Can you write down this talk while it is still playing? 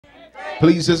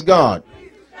pleases God.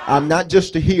 I'm not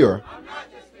just a hearer,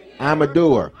 I'm a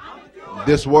doer.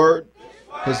 This word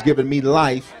has given me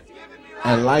life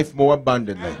and life more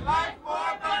abundantly.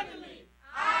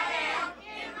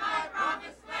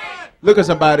 Look at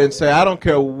somebody and say, I don't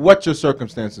care what your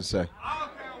circumstances say.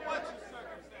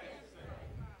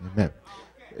 Amen.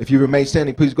 If you remain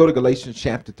standing, please go to Galatians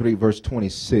chapter 3, verse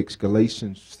 26.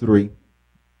 Galatians 3,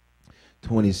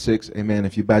 26. Amen.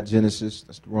 If you buy Genesis,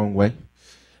 that's the wrong way.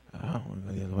 I want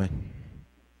to go the other way.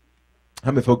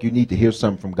 How many folk you need to hear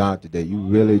something from God today? You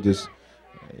really just,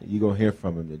 you're going to hear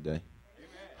from him today.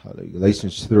 Hallelujah.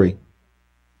 Galatians 3.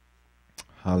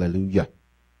 Hallelujah.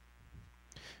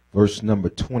 Verse number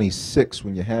 26,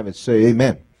 when you have it, say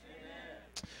amen.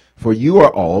 For you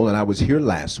are all, and I was here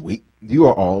last week, you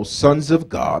are all sons of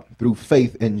God through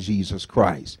faith in Jesus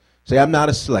Christ. Say, I'm not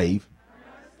a slave.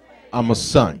 I'm a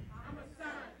son.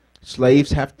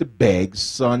 Slaves have to beg.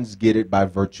 Sons get it by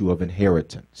virtue of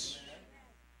inheritance.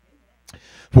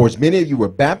 For as many of you were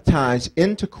baptized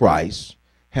into Christ,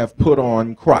 have put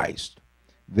on Christ.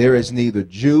 There is neither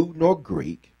Jew nor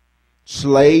Greek,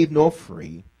 slave nor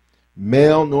free,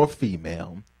 male nor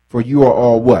female, for you are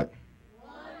all what?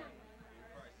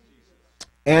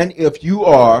 And if you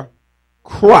are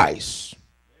Christ,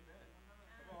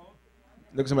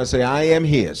 look at somebody say, I am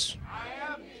his.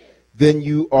 Then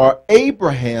you are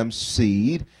Abraham's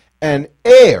seed and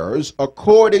heirs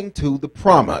according to the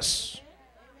promise.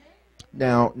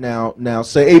 Now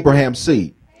say Abraham's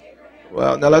seed.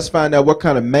 Well, now let's find out what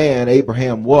kind of man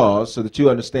Abraham was so that you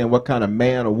understand what kind of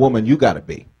man or woman you got to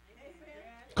be.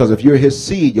 Because if you're his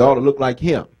seed, you ought to look like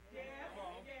him.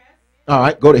 All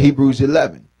right, go to Hebrews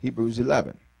 11. Hebrews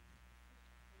 11.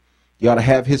 You ought to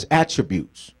have his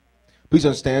attributes. Please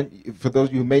understand, for those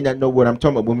of you who may not know what I'm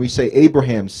talking about, when we say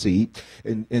Abraham's seed,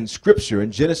 in Scripture,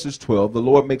 in Genesis 12, the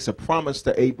Lord makes a promise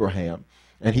to Abraham.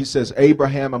 And he says,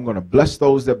 Abraham, I'm going to bless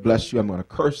those that bless you. I'm going to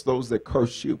curse those that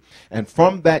curse you. And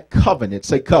from that covenant,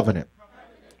 say covenant.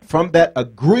 From that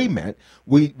agreement,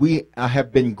 we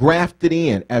have been grafted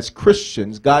in as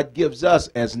Christians. God gives us,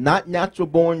 as not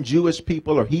natural-born Jewish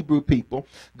people or Hebrew people,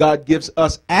 God gives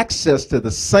us access to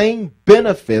the same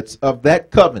benefits of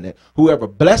that covenant. Whoever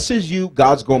blesses you,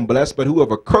 God's going to bless, but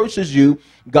whoever curses you,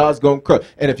 God's going to curse.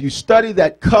 And if you study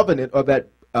that covenant or that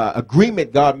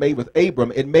agreement God made with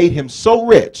Abram, it made him so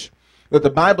rich that the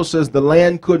Bible says the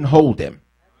land couldn't hold him.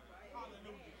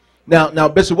 Now,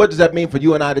 Bishop, what does that mean for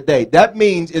you and I today? That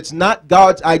means it's not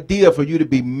God's idea for you to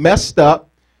be messed up,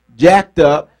 jacked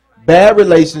up, bad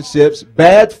relationships,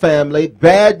 bad family,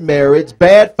 bad marriage,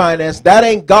 bad finance. That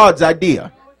ain't God's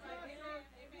idea.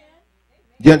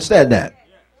 You understand that?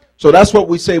 So that's what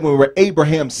we say when we're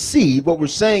Abraham's seed. What we're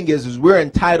saying is we're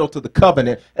entitled to the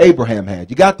covenant Abraham had.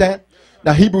 You got that?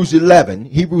 Now, Hebrews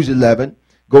 11,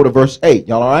 go to verse 8.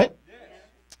 Y'all all right?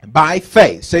 By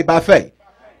faith. Say by faith.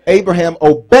 Abraham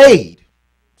obeyed.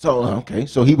 So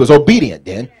he was obedient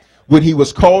then. When he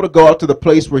was called to go out to the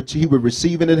place where he would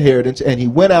receive an inheritance, and he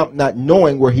went out not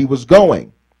knowing where he was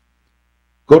going.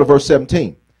 Go to verse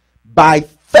 17. By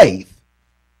faith,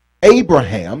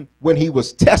 Abraham, when he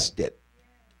was tested,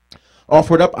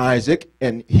 offered up Isaac,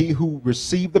 and he who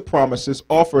received the promises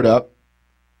offered up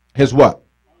his what?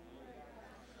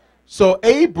 So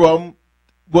Abram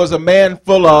was a man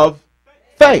full of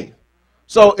faith.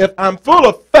 So if I'm full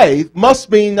of faith,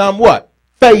 must mean I'm what?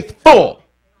 Faithful.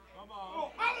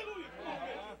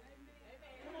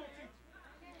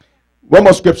 One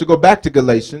more scripture. Go back to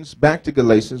Galatians. Back to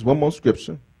Galatians. One more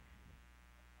scripture.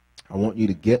 I want you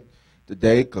to get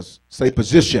today, because say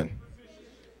position.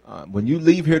 When you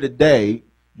leave here today,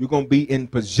 you're going to be in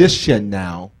position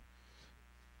now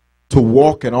to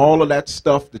walk in all of that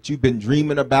stuff that you've been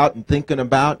dreaming about and thinking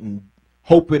about and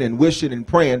hoping and wishing and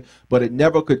praying, but it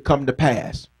never could come to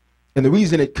pass. And the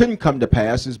reason it couldn't come to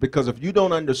pass is because if you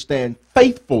don't understand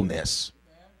faithfulness,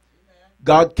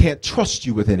 God can't trust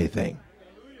you with anything.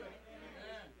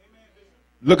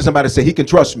 Look at somebody and say, he can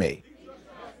trust me.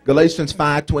 Galatians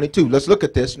 5:22. Let's look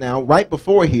at this now. Right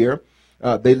before here,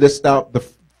 they list out the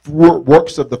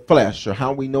works of the flesh, or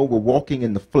how we know we're walking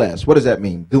in the flesh. What does that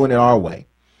mean? Doing it our way.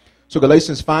 So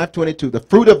Galatians 5:22, the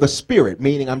fruit of the Spirit,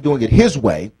 meaning I'm doing it his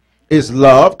way, is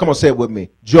love. Come on, say it with me.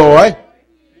 Joy.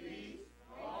 Peace,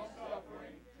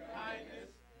 long-suffering, kindness,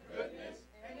 goodness,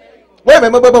 and faithfulness. Wait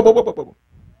a minute.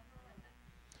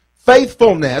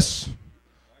 Faithfulness,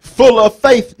 full of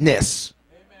faithness.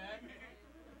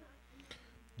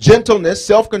 Gentleness,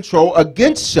 self-control.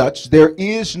 Against such there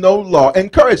is no law.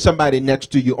 Encourage somebody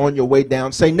next to you on your way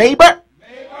down. Say, neighbor,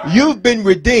 you've been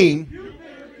redeemed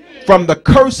from the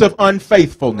curse of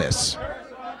unfaithfulness.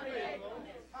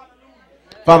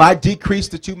 Father, I decrease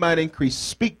that you might increase.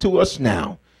 Speak to us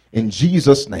now in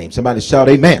Jesus' name. Somebody shout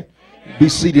amen. Be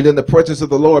seated in the presence of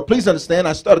the Lord. Please understand,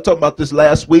 I started talking about this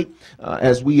last week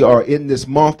as we are in this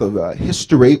month of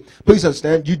history. Please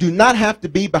understand, you do not have to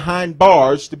be behind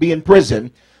bars to be in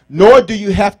prison, nor do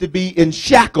you have to be in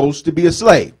shackles to be a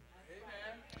slave.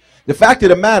 The fact of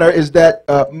the matter is that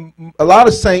a lot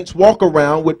of saints walk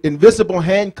around with invisible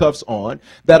handcuffs on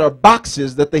that are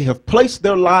boxes that they have placed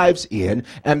their lives in,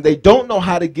 and they don't know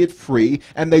how to get free,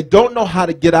 and they don't know how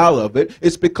to get out of it.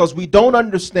 It's because we don't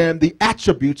understand the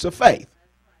attributes of faith.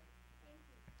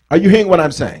 Are you hearing what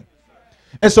I'm saying?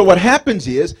 And so what happens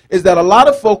is that a lot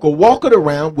of folk are walking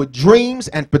around with dreams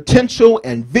and potential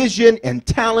and vision and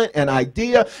talent and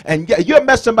idea. And you ever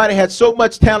met somebody who had so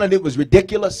much talent it was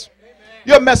ridiculous?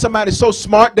 You ever met somebody so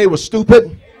smart they were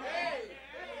stupid?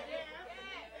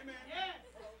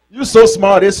 You're so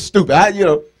smart it's stupid.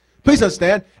 Please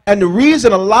understand. And the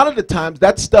reason a lot of the times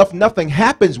that stuff, nothing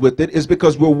happens with it, is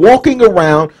because we're walking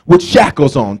around with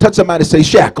shackles on. Touch somebody, say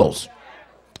shackles.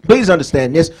 Please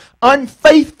understand this.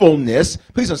 Unfaithfulness,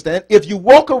 please understand, if you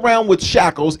walk around with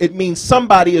shackles, it means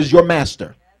somebody is your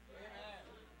master.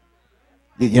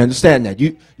 You understand that?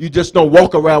 You just don't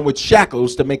walk around with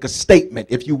shackles to make a statement.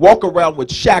 If you walk around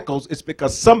with shackles, it's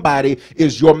because somebody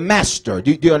is your master.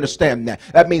 Do you understand that?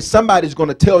 That means somebody's going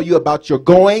to tell you about your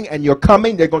going and your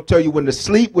coming. They're going to tell you when to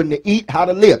sleep, when to eat, how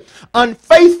to live.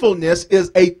 Unfaithfulness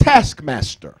is a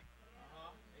taskmaster.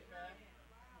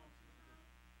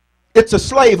 It's a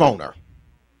slave owner.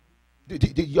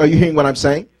 Are you hearing what I'm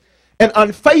saying? And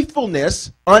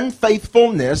unfaithfulness,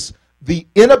 the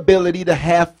inability to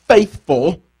have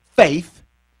faith,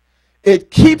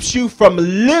 it keeps you from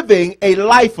living a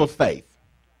life of faith.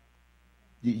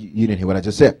 You didn't hear what I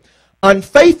just said.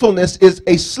 Unfaithfulness is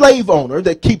a slave owner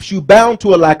that keeps you bound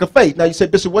to a lack of faith. Now you say,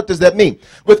 Bishop, what does that mean?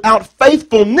 Without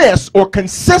faithfulness or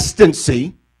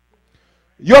consistency,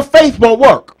 your faith won't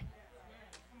work.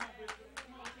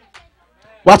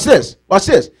 Watch this. Watch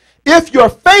this. If your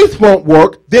faith won't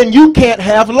work, then you can't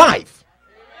have life.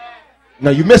 Now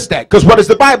you missed that, because what does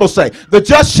the Bible say? The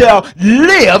just shall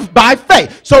live by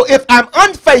faith. So if I'm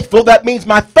unfaithful, that means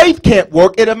my faith can't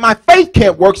work. And if my faith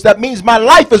can't work, that means my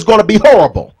life is going to be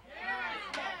horrible.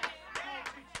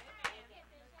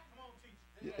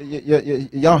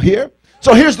 Y'all hear?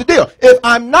 So here's the deal. If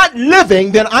I'm not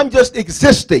living, then I'm just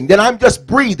existing. Then I'm just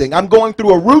breathing. I'm going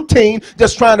through a routine,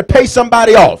 just trying to pay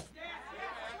somebody off.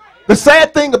 The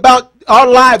sad thing about our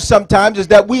lives sometimes is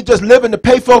that we just living to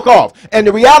pay folk off. And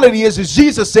the reality is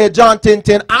Jesus said, John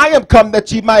 10:10, I am come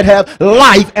that ye might have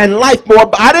life and life more.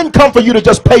 But I didn't come for you to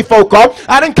just pay folk off.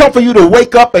 I didn't come for you to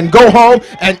wake up and go home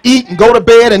and eat and go to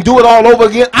bed and do it all over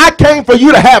again. I came for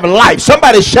you to have life.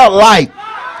 Somebody shout life.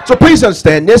 So please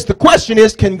understand this. The question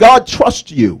is, can God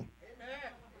trust you?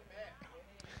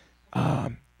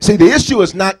 See, the issue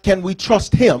is not can we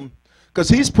trust him, because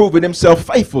he's proven himself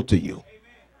faithful to you.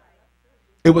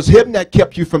 It was him that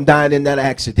kept you from dying in that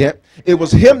accident. It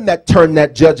was him that turned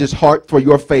that judge's heart for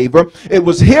your favor. It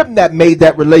was him that made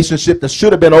that relationship that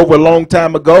should have been over a long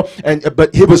time ago.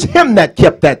 But it was him that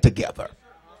kept that together.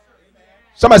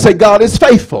 Somebody say God is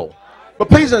faithful. But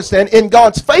please understand, in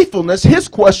God's faithfulness, his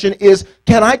question is,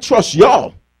 can I trust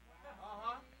y'all?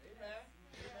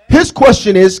 His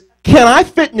question is, can I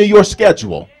fit into your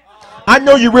schedule? I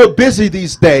know you're real busy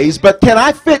these days, but can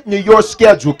I fit into your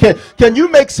schedule? Can you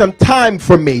make some time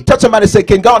for me? Touch somebody and say,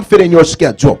 can God fit in your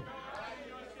schedule?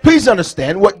 Please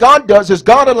understand, what God does is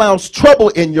God allows trouble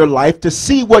in your life to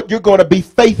see what you're going to be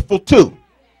faithful to.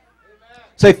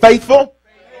 Say faithful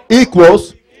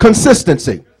equals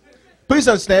consistency. Please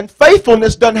understand,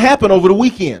 faithfulness doesn't happen over the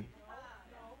weekend.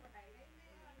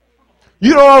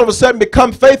 You don't all of a sudden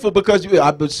become faithful because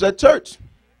I've been at church.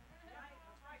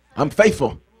 I'm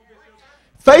faithful.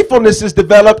 Faithfulness is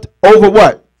developed over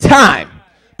what? Time.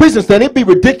 Please understand, it'd be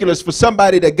ridiculous for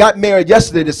somebody that got married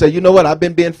yesterday to say, you know what, I've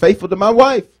been being faithful to my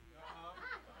wife.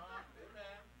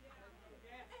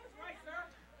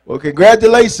 Well,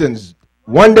 congratulations.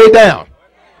 One day down.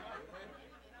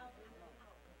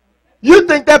 You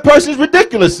think that person's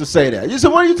ridiculous to say that. You say,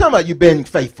 what are you talking about? You've been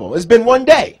faithful. It's been one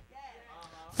day.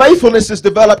 Faithfulness is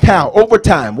developed how? Over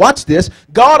time. Watch this.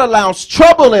 God allows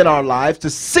trouble in our lives to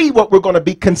see what we're going to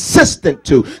be consistent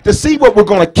to see what we're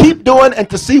going to keep doing, and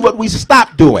to see what we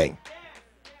stop doing.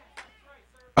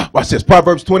 Watch this.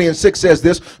 Proverbs 20:6 says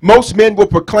this. Most men will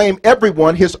proclaim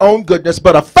everyone his own goodness,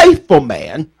 but a faithful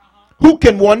man, who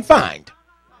can one find?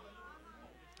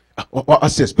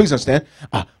 Watch this. Please understand.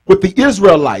 With the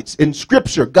Israelites in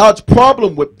Scripture, God's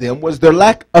problem with them was their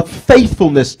lack of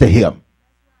faithfulness to him.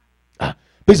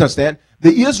 Please understand,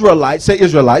 the Israelites, say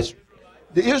Israelites,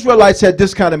 the Israelites had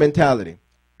this kind of mentality.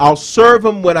 I'll serve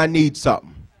him when I need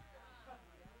something.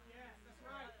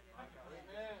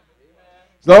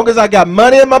 As long as I got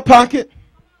money in my pocket,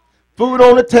 food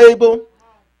on the table,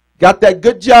 got that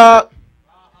good job,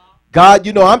 God,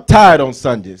 you know I'm tired on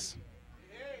Sundays.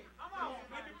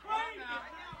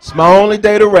 It's my only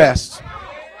day to rest.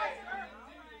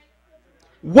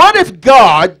 What if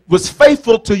God was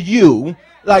faithful to you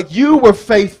like you were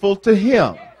faithful to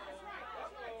him?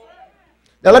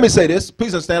 Now let me say this.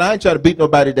 Please understand, I ain't trying to beat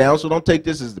nobody down, so don't take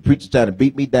this as the preacher trying to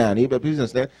beat me down. But please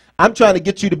understand, I'm trying to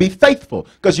get you to be faithful,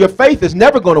 because your faith is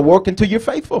never going to work until you're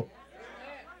faithful.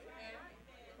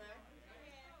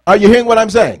 Are you hearing what I'm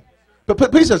saying? But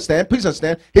please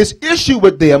understand, his issue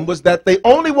with them was that they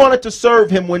only wanted to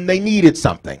serve him when they needed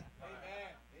something.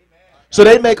 So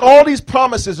they make all these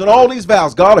promises and all these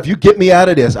vows. God, if you get me out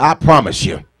of this, I promise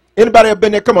you. Anybody ever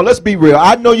been there? Come on, let's be real.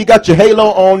 I know you got your halo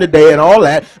on today and all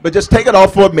that, but just take it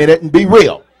off for a minute and be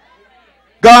real.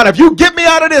 God, if you get me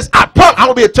out of this, I promise I'm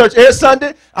going to be at church every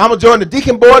Sunday. I'm going to join the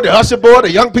deacon board, the usher board,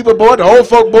 the young people board, the old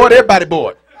folk board, everybody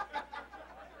board.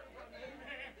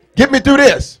 Get me through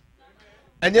this.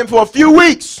 And then for a few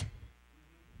weeks,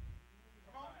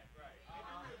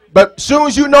 but as soon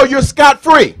as you know you're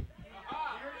scot-free,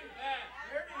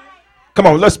 come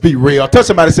on, let's be real. Tell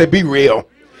somebody, say, be real.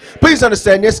 Please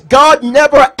understand this. God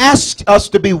never asked us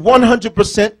to be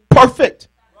 100% perfect.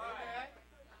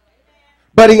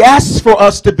 But he asks for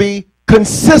us to be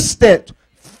consistent,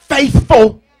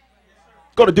 faithful.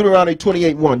 Go to Deuteronomy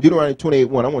 28:1. Deuteronomy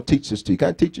 28:1. I want to teach this to you. Can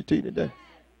I teach it to you today?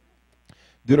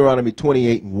 Deuteronomy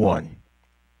 28:1.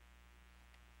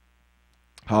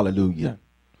 Hallelujah.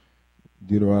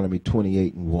 Deuteronomy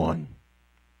 28:1.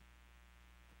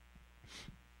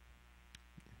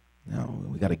 Now,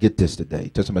 we got to get this today.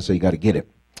 Tell somebody, say you got to get it.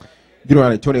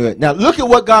 Deuteronomy 28. Now, look at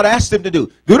what God asked him to do.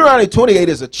 Deuteronomy 28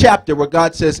 is a chapter where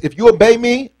God says, if you obey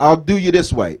me, I'll do you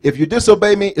this way. If you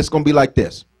disobey me, it's going to be like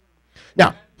this.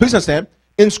 Now, please understand,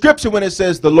 in Scripture, when it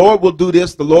says the Lord will do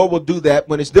this, the Lord will do that,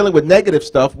 when it's dealing with negative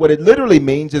stuff, what it literally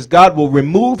means is God will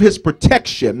remove his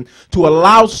protection to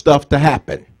allow stuff to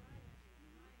happen.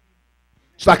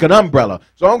 It's like an umbrella.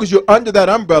 As long as you're under that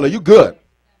umbrella, you're good.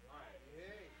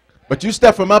 But you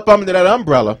step from up under that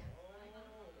umbrella,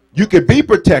 you could be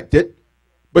protected,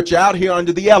 but you're out here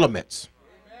under the elements.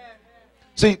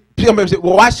 See, people say,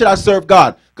 well, why should I serve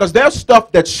God? Because there's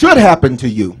stuff that should happen to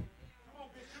you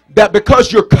that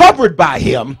because you're covered by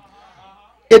him,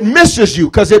 it misses you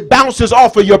because it bounces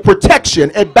off of your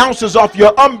protection. It bounces off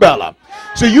your umbrella.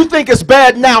 So you think it's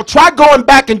bad now. Try going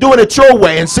back and doing it your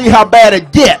way and see how bad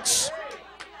it gets.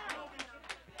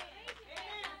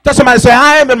 Tell somebody, say,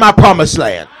 I am in my promised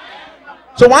land.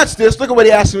 So watch this. Look at what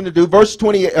he asked him to do. Verse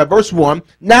 1.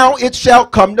 Now it shall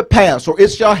come to pass, or it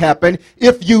shall happen,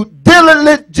 if you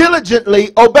diligently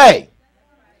obey.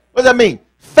 What does that mean?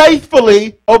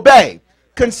 Faithfully obey.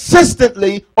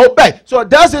 Consistently obey. So it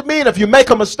doesn't mean if you make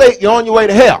a mistake, you're on your way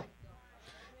to hell.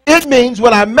 It means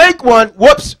when I make one,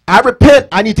 whoops, I repent,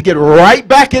 I need to get right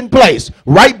back in place,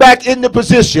 right back in the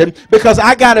position, because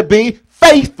I got to be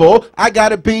faithful. I got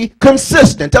to be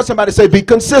consistent. Tell somebody, say, be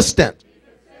consistent.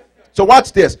 So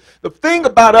watch this. The thing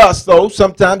about us, though,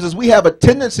 sometimes is we have a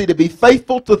tendency to be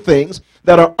faithful to things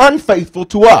that are unfaithful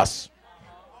to us.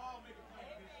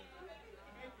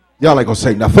 Y'all ain't going to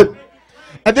say nothing.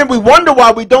 And then we wonder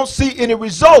why we don't see any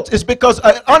results. It's because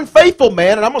an unfaithful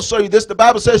man, and I'm going to show you this, the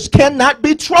Bible says, cannot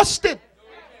be trusted.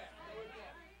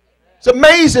 It's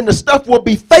amazing the stuff we'll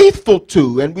be faithful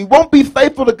to, and we won't be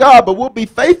faithful to God, but we'll be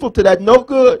faithful to that no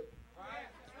good.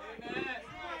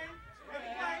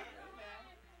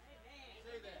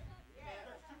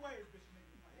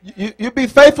 You be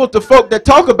faithful to folk that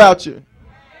talk about you.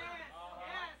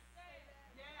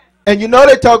 And you know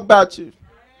they talk about you.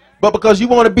 But because you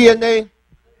want to be a name.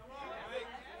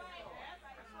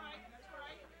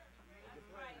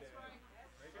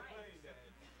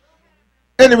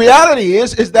 And the reality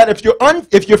is that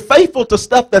if you're faithful to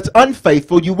stuff that's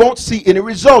unfaithful, you won't see any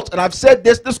results. And I've said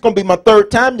this is going to be my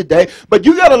third time today, but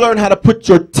you got to learn how to put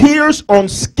your tears on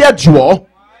schedule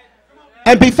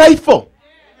and be faithful.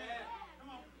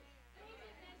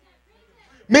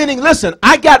 Meaning, listen,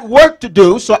 I got work to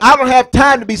do, so I don't have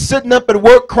time to be sitting up at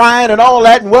work crying and all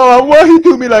that. And, well, why he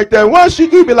do me like that? Why she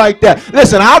do me like that?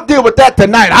 Listen, I'll deal with that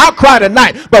tonight. I'll cry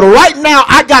tonight. But right now,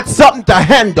 I got something to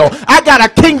handle. I got a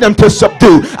kingdom to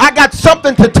subdue. I got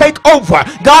something to take over.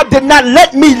 God did not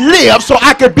let me live so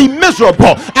I could be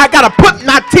miserable. I got to put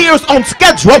my tears on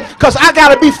schedule because I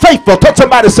got to be faithful. Tell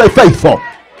somebody, say faithful.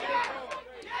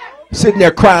 Sitting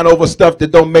there crying over stuff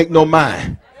that don't make no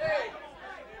mind.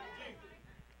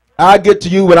 I'll get to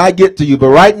you when I get to you. But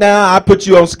right now, I put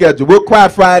you on schedule. We'll cry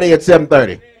Friday at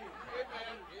 7:30.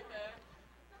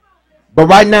 But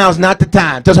right now is not the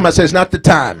time. Tell somebody, say it's not the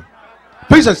time.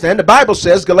 Please understand, the Bible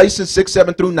says, Galatians 6,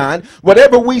 7 through 9,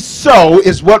 whatever we sow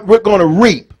is what we're going to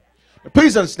reap.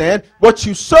 Please understand, what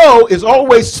you sow is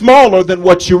always smaller than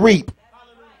what you reap.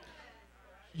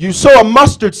 You sow a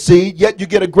mustard seed, yet you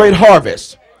get a great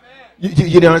harvest.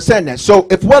 You don't understand that? So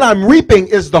if what I'm reaping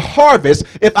is the harvest,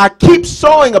 if I keep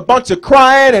sowing a bunch of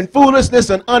crying and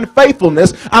foolishness and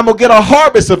unfaithfulness, I'm going to get a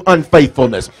harvest of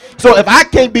unfaithfulness. So if I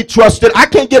can't be trusted, I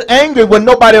can't get angry when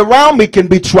nobody around me can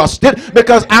be trusted,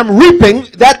 because I'm reaping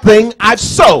that thing I've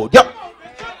sowed. Yep.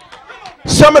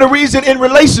 Some of the reason in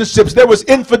relationships there was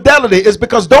infidelity is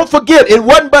because, don't forget, it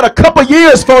wasn't but a couple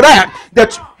years for that.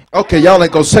 Okay, y'all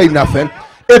ain't going to say nothing.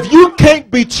 If you can't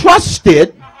be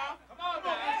trusted,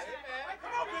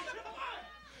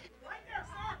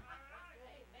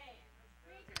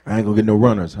 I ain't gonna get no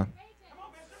runners, huh?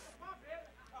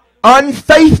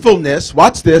 Unfaithfulness,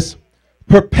 watch this,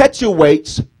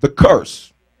 perpetuates the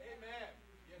curse.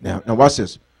 Now watch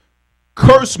this.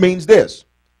 Curse means this,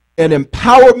 an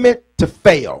empowerment to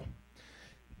fail.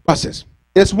 Watch this.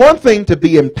 It's one thing to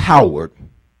be empowered.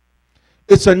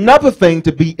 It's another thing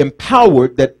to be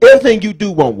empowered that everything you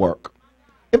do won't work.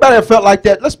 Anybody ever felt like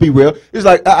that? Let's be real. It's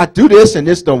like, I do this and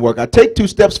this don't work. I take 2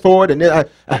 steps forward and then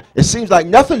it seems like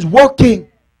nothing's working.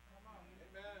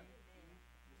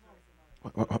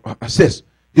 What's this?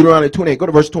 Deuteronomy 28. Go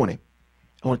to verse 20.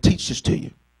 I want to teach this to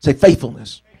you. Say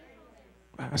faithfulness.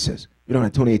 I says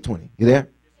Deuteronomy 28, 20. You there?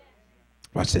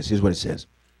 Watch this. Here's what it says.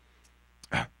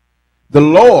 The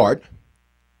Lord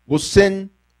will send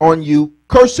on you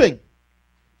cursing.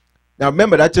 Now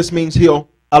remember, that just means he'll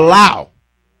allow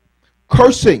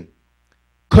cursing,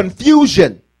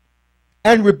 confusion,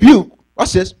 and rebuke.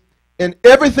 Watch this. And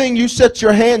everything you set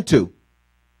your hand to.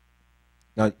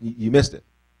 Now you missed it.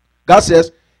 God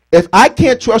says, if I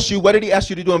can't trust you, what did he ask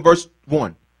you to do in verse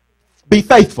 1? Be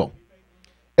faithful.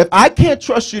 If I can't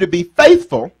trust you to be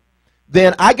faithful,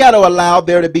 then I got to allow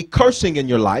there to be cursing in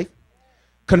your life,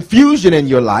 confusion in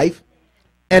your life,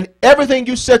 and everything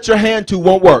you set your hand to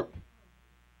won't work.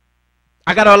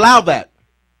 I got to allow that.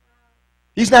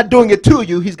 He's not doing it to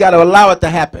you. He's got to allow it to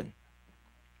happen.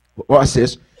 Watch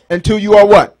this. Until you are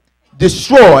what?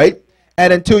 Destroyed,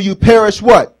 and until you perish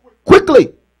what?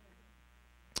 Quickly.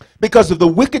 Because of the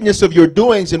wickedness of your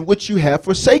doings in which you have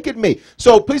forsaken me.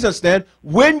 So please understand,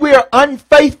 when we are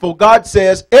unfaithful, God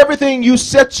says everything you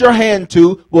set your hand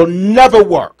to will never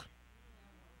work.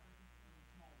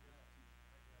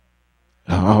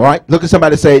 All right, look at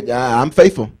somebody and say, I'm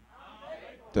faithful.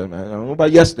 I don't know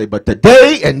about yesterday, but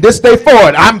today and this day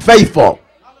forward, I'm faithful.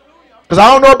 Because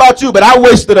I don't know about you, but I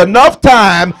wasted enough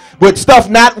time with stuff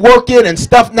not working and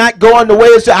stuff not going the way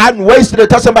it should. I haven't wasted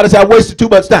it. Tell somebody, say, I wasted too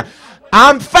much time.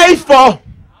 I'm faithful.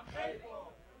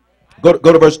 Go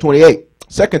to verse 28.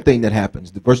 Second thing that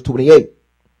happens, verse 28.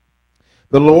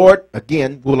 The Lord,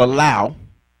 again, will allow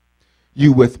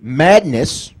you with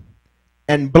madness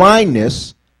and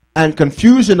blindness and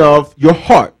confusion of your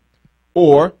heart.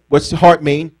 Or, what's the heart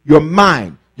mean? Your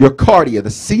mind, your cardia, the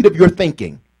seat of your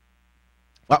thinking.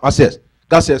 Watch this.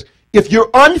 God says, if you're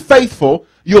unfaithful,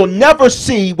 you'll never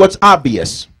see what's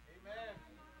obvious.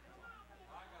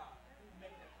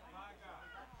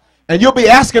 And you'll be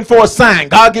asking for a sign.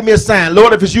 God, give me a sign.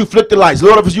 Lord, if it's you, flick the lights.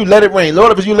 Lord, if it's you, let it rain.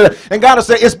 Lord, if it's you, let it. And God will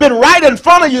say, it's been right in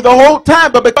front of you the whole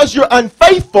time, but because you're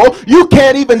unfaithful, you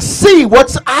can't even see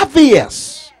what's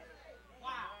obvious.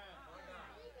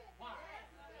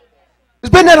 It's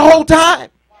been that whole time.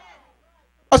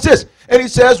 What's this? And he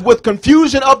says, with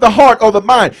confusion of the heart or the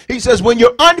mind. He says, when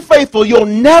you're unfaithful, you'll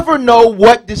never know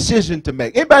what decision to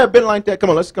make. Anybody ever been like that?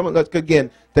 Come on, let's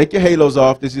again. Take your halos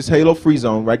off. This is Halo free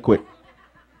zone right quick.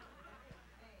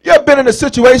 You ever been in a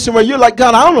situation where you're like,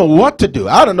 God, I don't know what to do.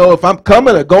 I don't know if I'm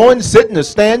coming or going, sitting or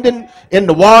standing in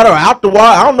the water or out the water.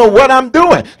 I don't know what I'm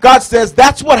doing. God says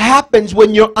that's what happens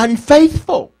when you're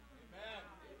unfaithful.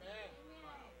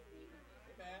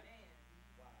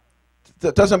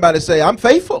 Tell somebody, say, I'm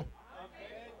faithful.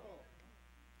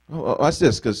 Oh, watch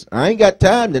this, because I ain't got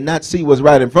time to not see what's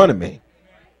right in front of me.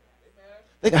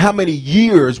 Think of how many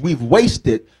years we've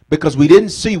wasted because we didn't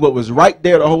see what was right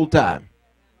there the whole time.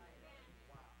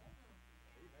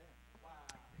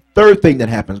 Third thing that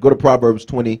happens, go to Proverbs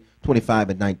 20,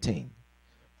 25, and 19.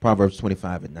 Proverbs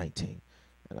 25 and 19.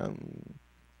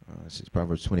 This is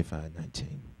Proverbs 25 and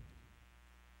 19.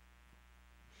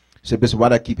 He said, Bishop, why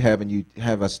do I keep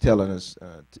have us telling us,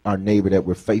 our neighbor, that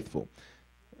we're faithful?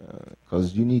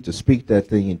 Because you need to speak that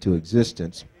thing into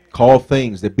existence. Call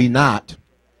things that be not.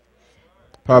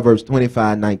 Proverbs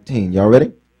 25, 19. Y'all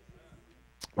ready?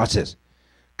 Watch this.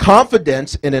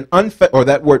 Confidence in an or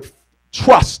that word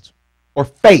trust or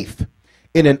faith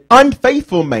in an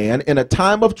unfaithful man in a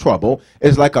time of trouble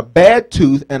is like a bad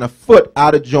tooth and a foot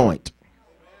out of joint.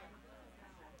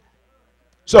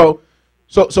 So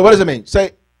what does it mean?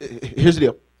 Say, here's the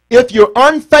deal. If you're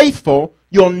unfaithful,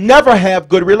 you'll never have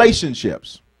good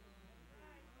relationships.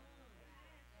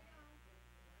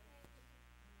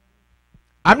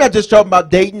 I'm not just talking about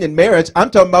dating and marriage. I'm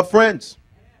talking about friends.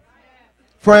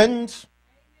 Friends.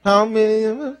 How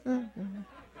many?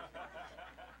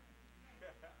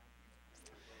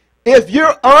 If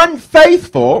you're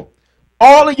unfaithful,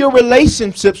 all of your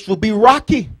relationships will be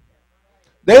rocky.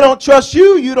 They don't trust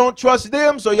you, you don't trust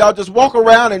them, so y'all just walk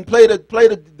around and play the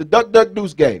duck, duck,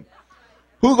 goose game.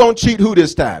 Who gonna cheat who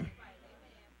this time?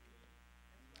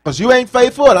 Because you ain't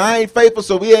faithful and I ain't faithful,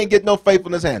 so we ain't getting no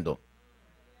faithfulness handle.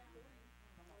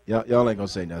 Y'all ain't gonna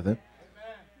say nothing.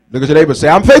 Look at your neighbor and say,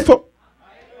 I'm faithful.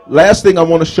 Last thing I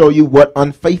want to show you what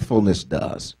unfaithfulness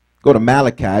does. Go to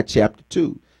Malachi chapter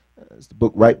 2. It's the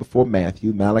book right before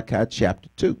Matthew, Malachi chapter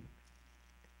 2.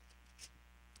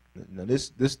 Now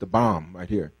this is the bomb right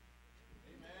here.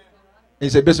 And you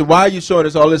say, Bishop, why are you showing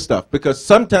us all this stuff? Because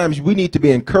sometimes we need to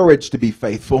be encouraged to be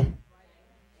faithful.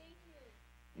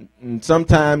 And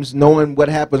sometimes knowing what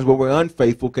happens when we're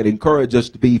unfaithful can encourage us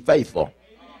to be faithful.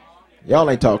 Y'all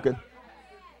ain't talking.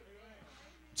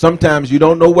 Sometimes you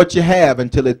don't know what you have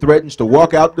until it threatens to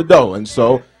walk out the door. And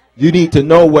so you need to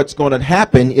know what's going to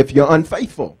happen if you're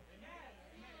unfaithful.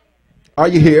 Are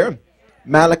you here?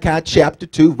 Malachi chapter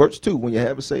 2, verse 2. When you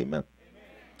have a say amen.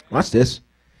 Watch this.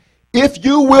 If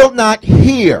you will not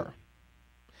hear,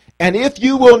 and if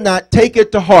you will not take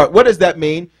it to heart, what does that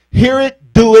mean? Hear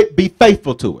it, do it, be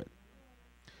faithful to it.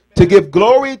 To give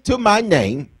glory to my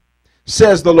name,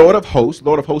 says the Lord of hosts.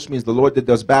 Lord of hosts means the Lord that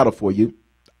does battle for you.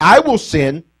 I will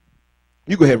send.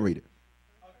 You go ahead and read it.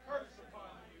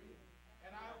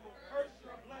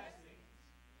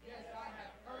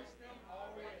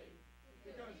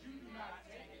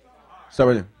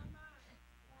 So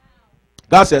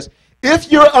God says,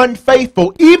 if you're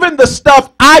unfaithful, even the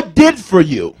stuff I did for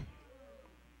you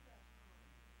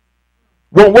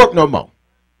won't work no more.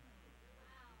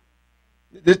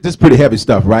 This is pretty heavy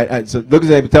stuff, right? So look at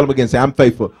him, tell him again, say, I'm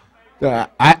faithful.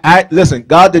 Listen,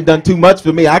 God done too much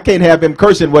for me. I can't have him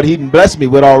cursing what he done blessed me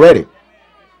with already.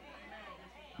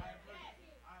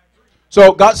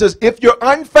 So God says, if you're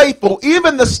unfaithful,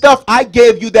 even the stuff I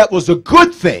gave you that was a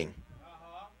good thing.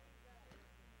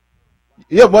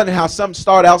 You ever wonder how something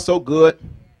start out so good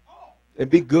and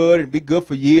be good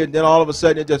for years, and then all of a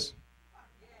sudden it just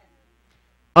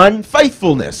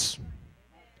unfaithfulness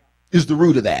is the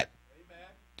root of that.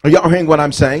 Are y'all hearing what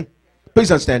I'm saying? Please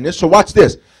understand this. So watch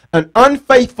this. An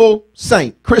unfaithful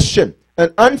saint, Christian,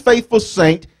 an unfaithful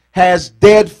saint has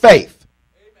dead faith.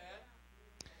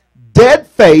 Dead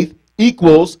faith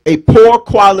equals a poor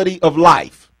quality of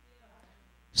life,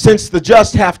 since the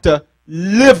just have to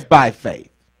live by faith.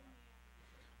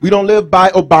 We don't live by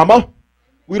Obama.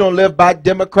 We don't live by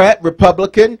Democrat,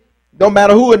 Republican, don't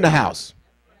matter who in the house.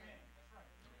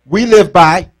 We live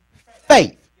by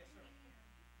faith.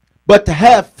 But to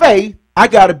have faith, I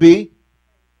got to be.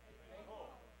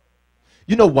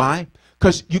 You know why?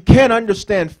 Because you can't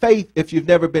understand faith if you've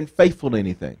never been faithful to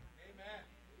anything.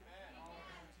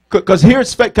 Because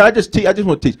here's faith. Can I just teach? I just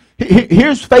want to teach.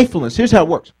 Here's faithfulness. Here's how it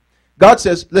works. God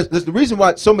says, listen, the reason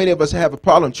why so many of us have a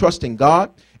problem trusting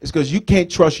God is because you can't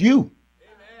trust you.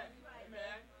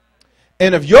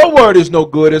 And if your word is no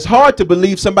good, it's hard to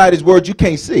believe somebody's word you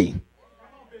can't see.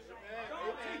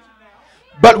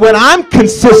 But when I'm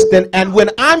consistent and when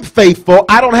I'm faithful,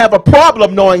 I don't have a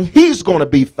problem knowing he's going to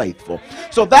be faithful.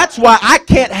 So that's why I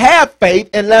can't have faith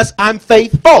unless I'm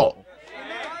faithful.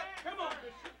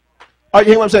 Are you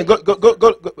hearing what I'm saying?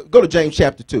 Go to James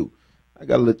chapter 2. I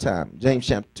got a little time. James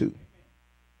chapter 2.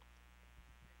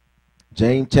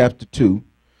 James chapter 2.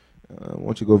 I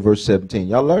want you to go to verse 17.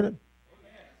 Y'all learning?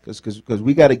 Because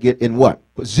we got to get in what?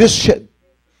 Position.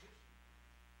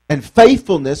 And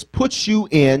faithfulness puts you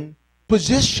in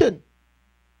position.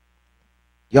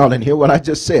 Y'all didn't hear what I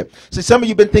just said. See, some of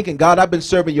you have been thinking, God, I've been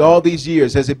serving you all these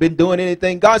years. Has it been doing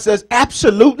anything? God says,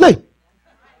 absolutely.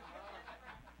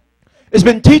 It's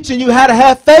been teaching you how to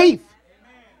have faith.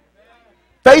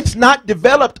 Faith's not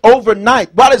developed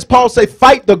overnight. Why does Paul say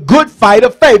fight the good fight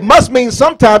of faith? Must mean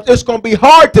sometimes it's going to be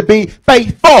hard to be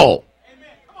faithful.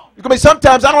 It's going to be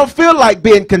sometimes I don't feel like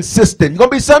being consistent. It's going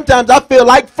to be sometimes I feel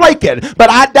like flaking.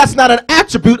 But that's not an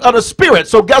attribute of the Spirit.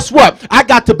 So guess what? I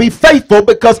got to be faithful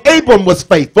because Abram was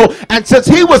faithful. And since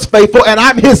he was faithful and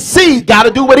I'm his seed, got to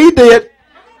do what he did.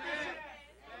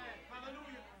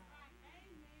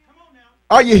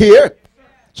 Are you here?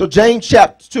 So James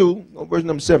chapter 2, verse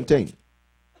number 17.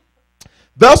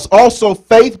 Thus also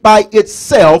faith by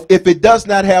itself, if it does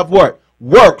not have what?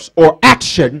 Works or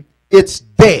action, it's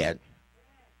dead.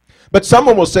 But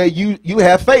someone will say, you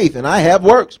have faith and I have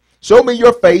works. Show me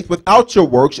your faith without your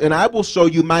works, and I will show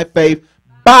you my faith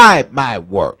by my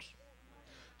works.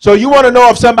 So you want to know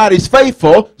if somebody's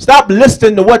faithful, stop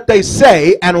listening to what they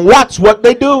say and watch what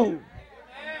they do.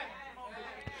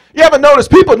 You ever notice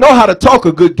people know how to talk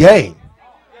a good game?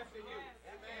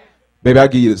 Baby, I'll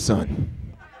give you the sun,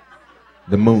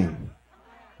 the moon,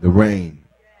 the rain,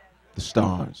 the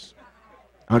stars.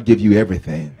 I'll give you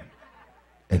everything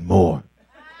and more.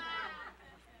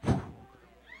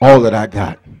 All that I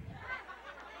got.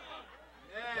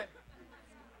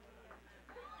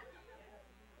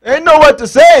 They know what to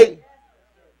say.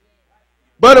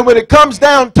 But when it comes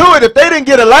down to it, if they didn't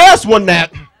get a last one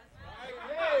that,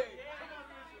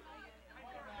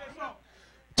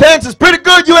 chances pretty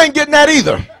good you ain't getting that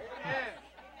either.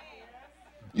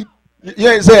 You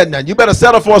ain't said nothing. You better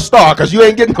settle for a star because you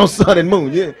ain't getting no sun and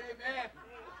moon. Yeah.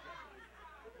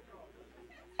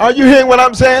 Are you hearing what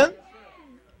I'm saying?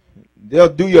 They'll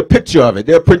do you a picture of it.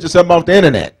 They'll print you something off the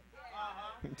internet.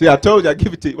 See, I told you I'd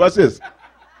give it to you. Watch this.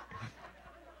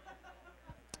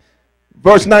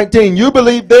 Verse 19, you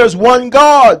believe there's one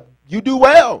God. You do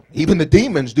well. Even the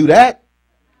demons do that.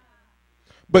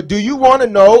 But do you want to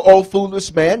know, O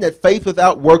foolish man, that faith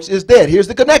without works is dead? Here's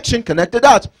the connection. Connect the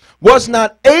dots. Was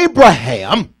not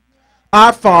Abraham,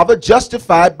 our father,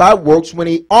 justified by works when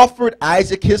he offered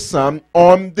Isaac his son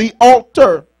on the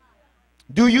altar?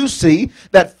 Do you see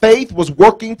that faith was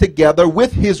working together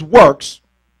with his works,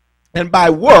 and by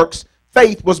works,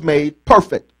 faith was made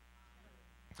perfect?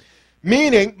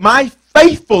 Meaning, my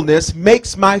faithfulness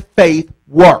makes my faith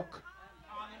work.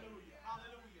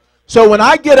 So when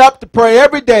I get up to pray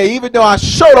every day, even though I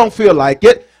sure don't feel like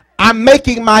it, I'm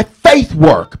making my faith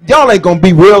work. Y'all ain't going to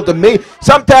be real to me.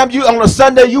 Sometimes you on a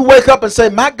Sunday, you wake up and say,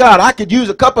 my God, I could use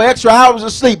a couple extra hours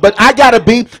of sleep, but I got to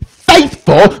be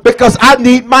faithful because I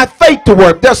need my faith to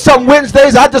work. There's some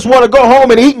Wednesdays I just want to go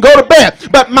home and eat and go to bed,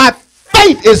 but my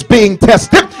faith is being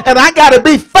tested, and I got to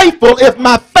be faithful if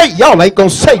my faith, y'all ain't going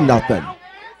to say nothing.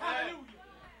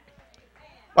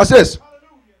 Watch this.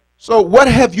 So what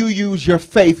have you used your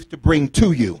faith to bring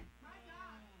to you?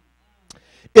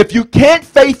 If you can't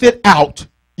faith it out,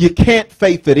 you can't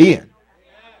faith it in.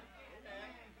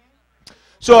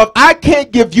 So if I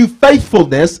can't give you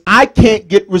faithfulness, I can't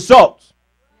get results.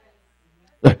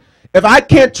 If I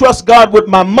can't trust God with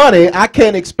my money, I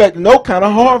can't expect no kind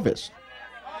of harvest.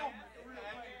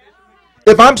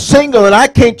 If I'm single and I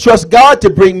can't trust God to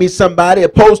bring me somebody,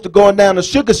 opposed to going down to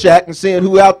Sugar Shack and seeing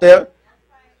who out there,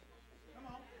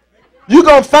 you're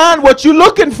going to find what you're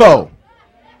looking for.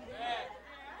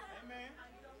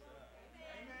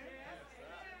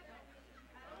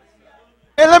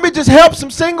 And let me just help some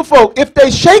single folk. If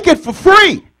they shake it for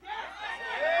free,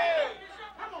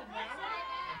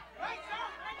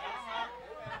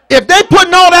 if they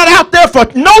putting all that out there for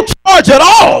no charge at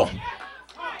all,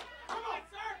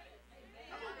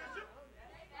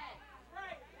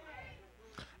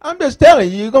 I'm just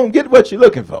telling you, you're going to get what you're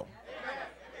looking for.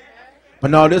 But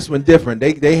no, this one different.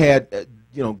 They had,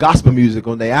 gospel music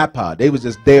on their iPod. They was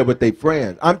just there with their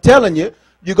friends. I'm telling you,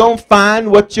 you're going to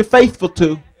find what you're faithful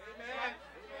to.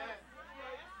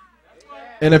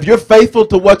 And if you're faithful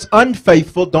to what's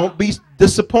unfaithful, don't be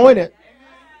disappointed.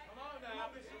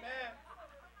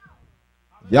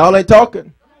 Y'all ain't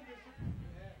talking.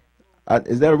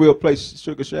 Is that a real place,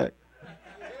 Sugar Shack?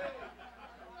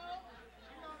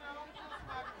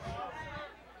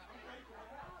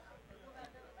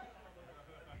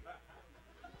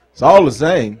 It's all the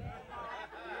same.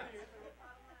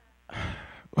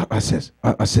 I says.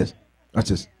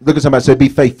 Look at somebody and say, be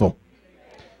faithful.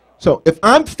 So if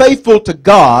I'm faithful to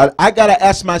God, I got to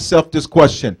ask myself this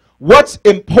question. What's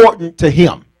important to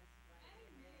him?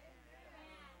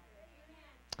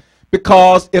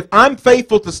 Because if I'm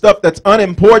faithful to stuff that's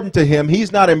unimportant to him,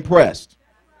 he's not impressed.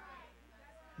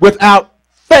 Without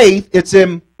faith, it's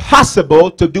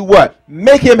impossible to do what?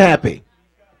 Make him happy.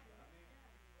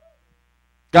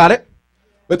 Got it?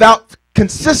 Without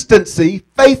consistency,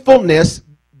 faithfulness,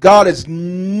 God is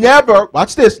never,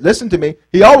 watch this, listen to me,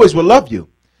 he always will love you.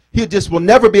 He just will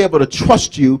never be able to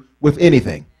trust you with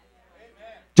anything.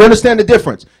 Do you understand the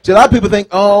difference? See, a lot of people think,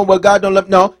 oh, well, God don't love.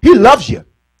 No, he loves you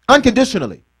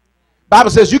unconditionally. Bible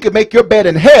says you can make your bed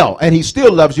in hell and he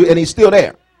still loves you and he's still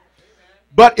there.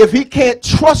 But if he can't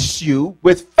trust you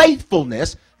with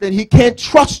faithfulness, then he can't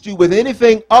trust you with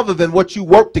anything other than what you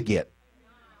work to get.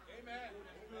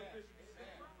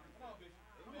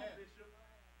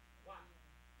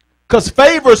 Because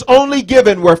favor is only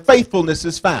given where faithfulness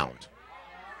is found.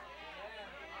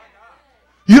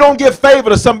 You don't give favor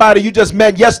to somebody you just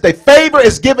met yesterday. Favor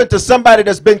is given to somebody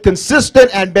that's been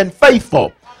consistent and been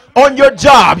faithful. On your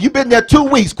job, you've been there 2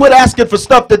 weeks. Quit asking for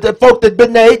stuff that the folk that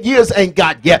been there 8 years ain't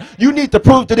got yet. You need to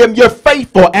prove to them you're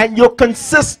faithful and you're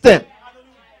consistent.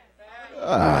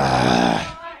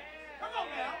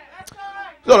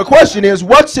 So the question is,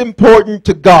 what's important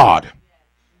to God?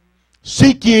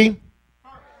 Seek ye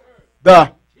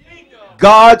the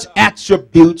God's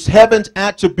attributes, heaven's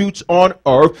attributes on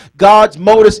earth, God's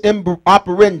modus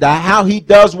operandi, how he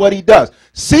does what he does.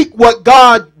 Seek what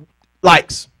God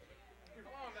likes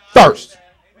first.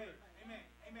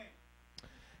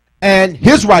 And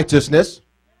his righteousness,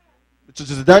 which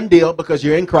is a done deal because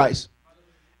you're in Christ.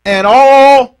 And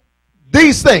all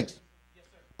these things.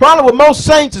 Problem with most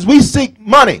saints is we seek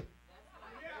money.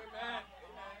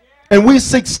 And we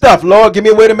seek stuff. Lord, give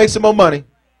me a way to make some more money.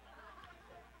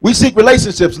 We seek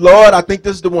relationships. Lord, I think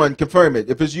this is the one. Confirm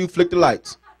it. If it's you, flick the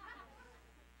lights.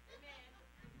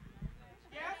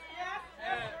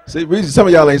 See, the reason some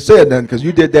of y'all ain't said nothing because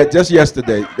you did that just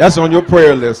yesterday. That's on your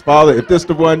prayer list. Father, if this is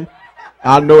the one,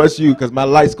 I'll know it's you because my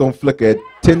light's going to flicker at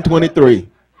 10:23.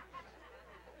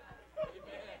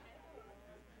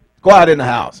 Go out in the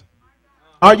house.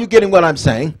 Are you getting what I'm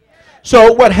saying?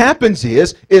 So what happens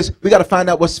is we got to find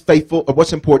out what's faithful or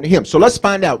what's important to him. So let's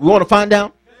find out. We want to find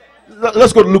out?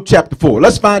 Let's go to Luke chapter 4.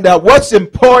 Let's find out what's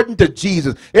important to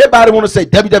Jesus. Everybody want to say,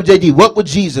 WWJD, what would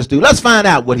Jesus do? Let's find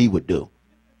out what he would do.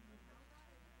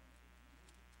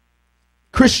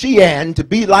 Christian, to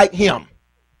be like him.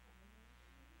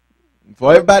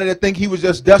 For everybody to think he was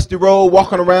just Dusty Road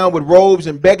walking around with robes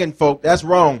and begging folk, that's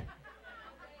wrong.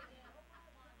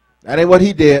 That ain't what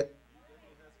he did.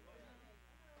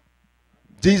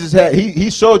 Jesus he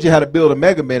showed you how to build a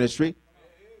mega ministry.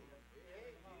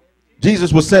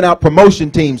 Jesus would send out promotion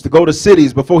teams to go to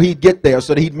cities before he'd get there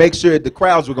so that he'd make sure the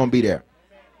crowds were going to be there.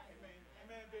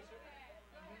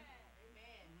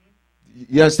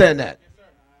 You understand that?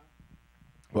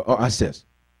 Well, I says,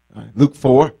 Luke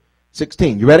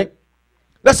 4:16. You ready?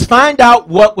 Let's find out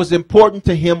what was important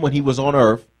to him when he was on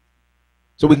earth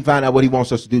so we can find out what he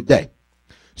wants us to do today.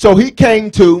 So he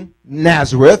came to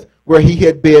Nazareth where he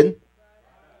had been.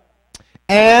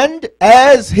 And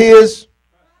as his,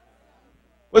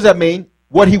 what does that mean?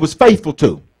 What he was faithful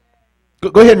to.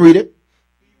 Go ahead and read it.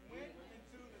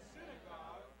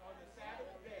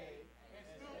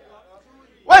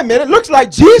 Wait a minute. It looks like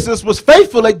Jesus was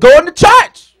faithful at going to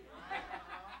church.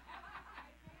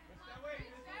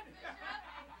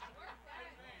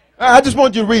 I just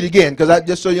want you to read it again because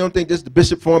just so you don't think this is the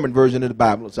Bishop Foreman version of the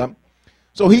Bible or something.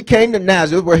 So he came to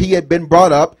Nazareth where he had been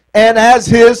brought up, and as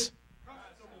his,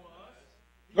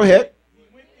 go ahead.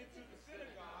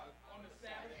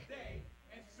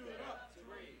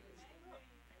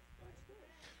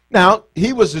 Now,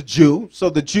 he was a Jew, so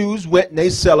the Jews went and they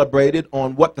celebrated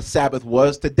on what the Sabbath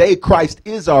was. Today, Christ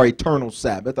is our eternal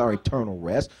Sabbath, our eternal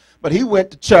rest. But he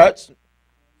went to church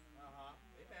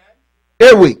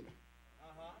every week,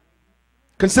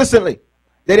 consistently.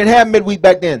 They didn't have midweek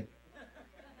back then.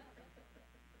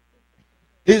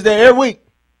 He's there every week.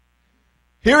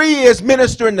 Here he is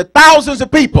ministering to thousands of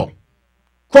people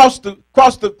across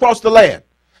the land.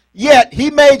 Yet he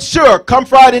made sure come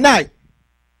Friday night,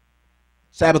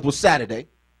 Sabbath was Saturday,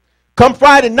 come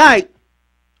Friday night,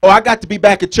 I got to be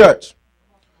back at church.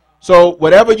 So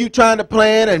whatever you trying to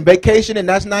plan and vacation, and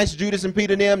that's nice, Judas and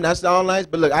Peter and them, that's all nice,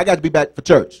 but look, I got to be back for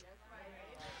church.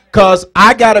 Because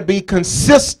I got to be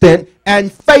consistent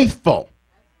and faithful.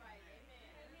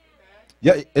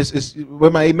 Yeah, it's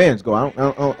where my amens go. I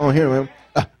don't hear them.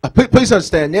 Please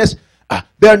understand this.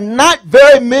 There are not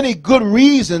very many good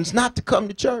reasons not to come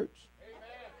to church.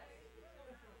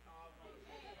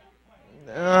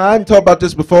 I didn't talk about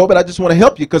this before, but I just want to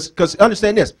help you because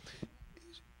understand this.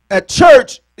 At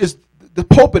church, the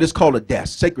pulpit is called a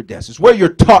desk, sacred desk. It's where you're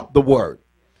taught the word.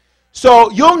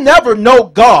 So you'll never know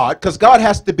God because God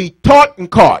has to be taught and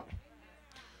caught.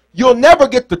 You'll never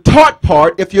get the taught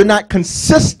part if you're not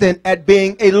consistent at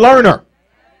being a learner.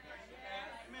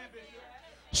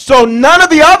 So none of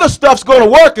the other stuff's going to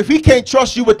work if he can't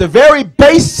trust you with the very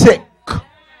basic.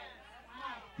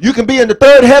 You can be in the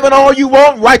third heaven all you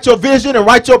want, write your vision and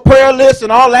write your prayer list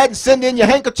and all that and send in your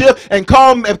handkerchief and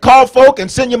call folk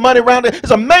and send your money around.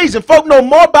 It's amazing. Folk know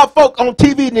more about folk on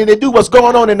TV than they do what's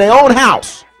going on in their own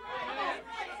house.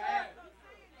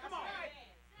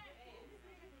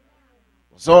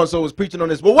 So-and-so was preaching on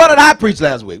this. Well, what did I preach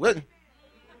last week? What?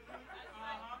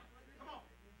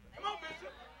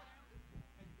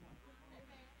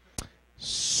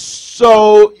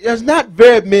 So there's not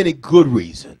very many good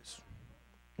reasons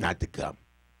not to come.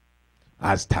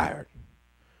 I was tired.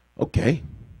 Okay.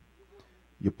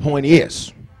 Your point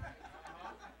is,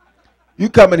 you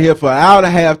come in here for an hour and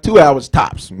a half, 2 hours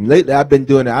tops. Lately, I've been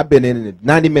doing it. I've been in it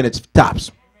 90 minutes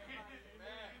tops.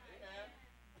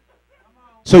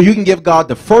 So you can give God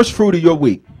the first fruit of your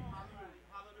week.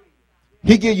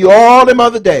 He give you all them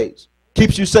other days.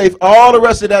 Keeps you safe all the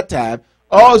rest of that time.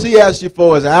 All he asks you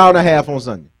for is an hour and a half on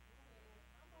Sunday.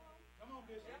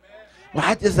 Well,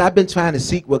 I've been trying to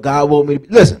seek what God wants me to be.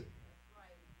 Listen.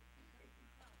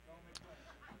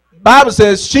 Bible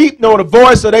says sheep know the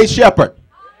voice of their shepherd.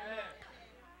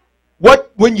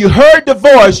 When you heard the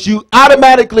voice, you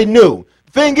automatically knew.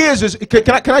 Thing is can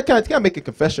I make a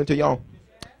confession to y'all?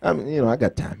 I mean, I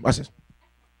got time. Watch this.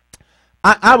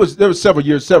 There was several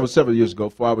years ago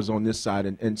before I was on this side,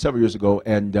 and several years ago,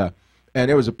 and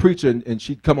there was a preacher, and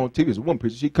she'd come on TV. It was a woman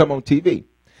preacher. She'd come on TV,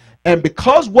 and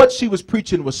because what she was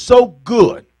preaching was so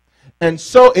good, and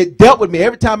so it dealt with me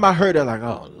every time I heard it. Like,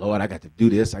 oh Lord, I got to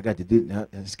do this. I got to do that.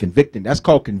 It's convicting. That's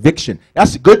called conviction.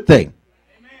 That's a good thing.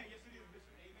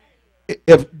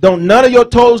 If don't none of your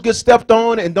toes get stepped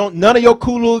on, and don't none of your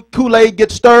Kool-Aid get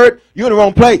stirred, you're in the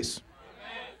wrong place.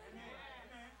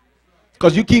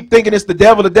 Because you keep thinking it's the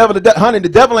devil. Honey, the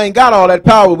devil ain't got all that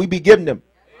power we be giving them.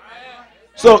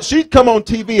 So she'd come on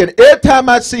TV, and every time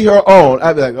I'd see her on,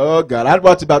 I'd be like, oh, God. I'd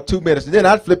watch about 2 minutes, and then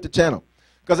I'd flip the channel.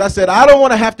 Because I said, I don't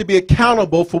want to have to be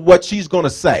accountable for what she's going to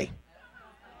say.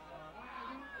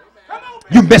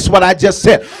 You missed what I just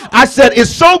said. I said, it's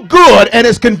so good, and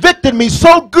it's convicted me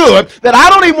so good that I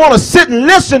don't even want to sit and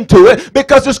listen to it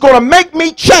because it's going to make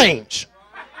me change.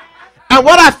 And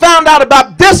what I found out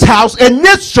about this house and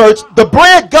this church, the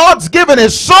bread God's given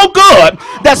is so good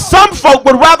that some folk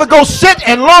would rather go sit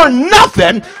and learn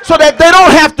nothing so that they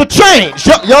don't have to change.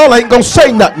 Y'all ain't going to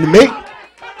say nothing to me.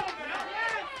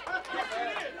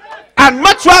 I'd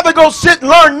much rather go sit and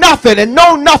learn nothing and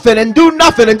know nothing and do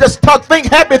nothing and just think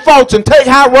happy thoughts and take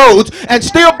high roads and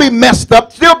still be messed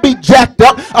up, still be jacked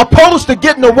up, opposed to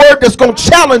getting a word that's going to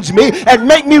challenge me and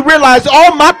make me realize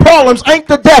all my problems ain't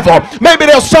the devil. Maybe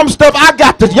there's some stuff I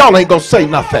got that y'all ain't going to say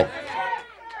nothing.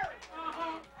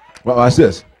 Well, watch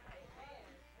this.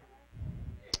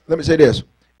 Let me say this.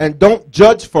 And don't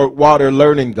judge folk while they're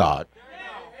learning God.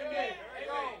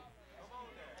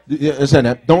 You understand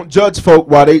that? Don't judge folk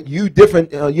while you're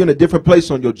in a different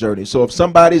place on your journey. So if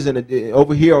somebody's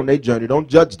over here on their journey, don't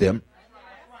judge them.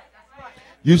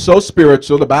 You so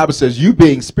spiritual. The Bible says you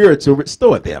being spiritual,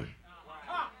 restore them.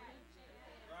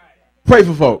 Pray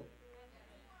for folk.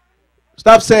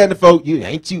 Stop saying to folk,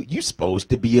 you supposed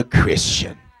to be a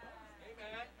Christian.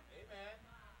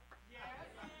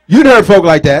 You'd heard folk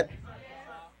like that.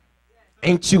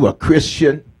 Ain't you a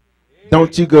Christian?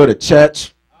 Don't you go to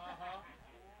church?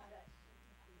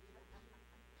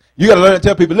 You got to learn to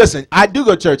tell people, listen, I do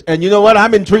go to church, and you know what?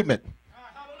 I'm in treatment.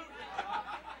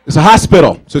 It's a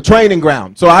hospital. It's a training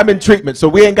ground. So I'm in treatment. So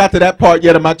we ain't got to that part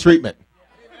yet of my treatment.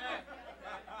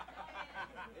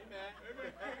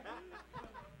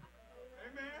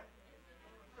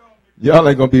 Y'all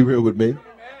ain't going to be real with me.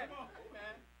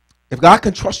 If God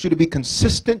can trust you to be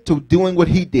consistent to doing what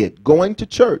he did, going to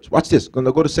church. Watch this. Going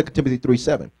to go to 2 Timothy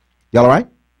 3:7. Y'all all right?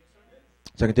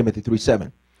 2 Timothy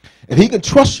 3:7. If he can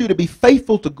trust you to be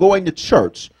faithful to going to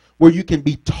church where you can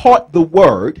be taught the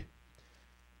word,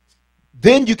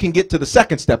 then you can get to the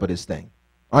second step of this thing.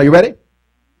 Are you ready?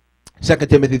 2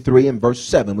 Timothy 3 and verse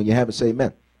 7. When you have it, say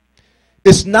amen.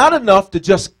 It's not enough to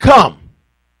just come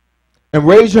and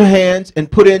raise your hands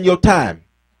and put in your time.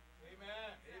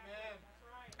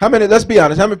 How many, let's be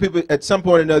honest, how many people at some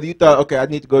point or another you thought, okay, I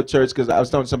need to go to church because I was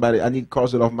telling somebody I need to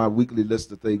cross it off my weekly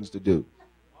list of things to do.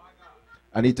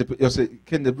 I need to, you'll say,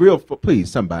 can the real,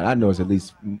 please, somebody, I know it's at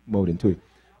least more than two.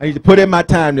 I need to put in my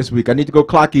time this week. I need to go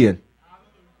clock in.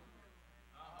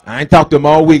 I ain't talked to him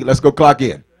all week. Let's go clock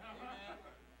in.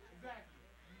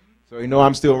 So you know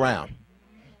I'm still around.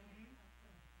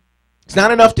 It's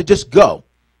not enough to just go.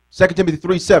 2 Timothy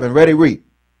 3:7, ready, read.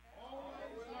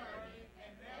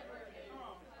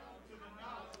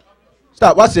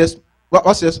 Stop, watch this.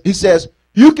 Watch this. He says,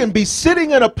 you can be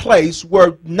sitting in a place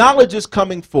where knowledge is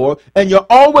coming forth and you're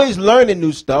always learning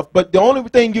new stuff, but the only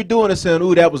thing you're doing is saying,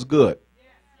 ooh, that was good.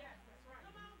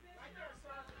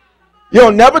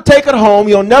 You'll never take it home.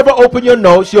 You'll never open your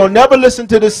notes. You'll never listen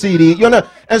to the CD.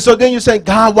 And so then you're saying,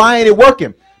 God, why ain't it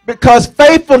working? Because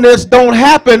faithfulness don't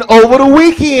happen over the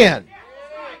weekend.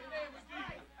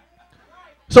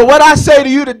 So what I say to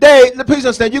you today, please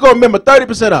understand, you're going to remember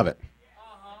 30% of it.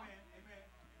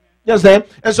 You understand?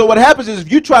 And so what happens is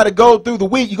if you try to go through the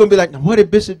week, you're going to be like, what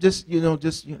did Bishop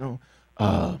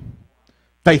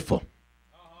faithful.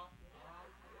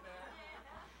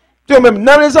 You don't remember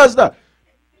none of this other stuff.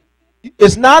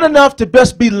 It's not enough to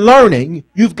just be learning.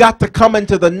 You've got to come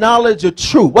into the knowledge of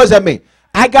truth. What does that mean?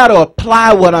 I got to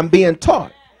apply what I'm being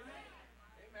taught.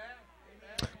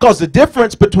 Because the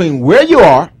difference between where you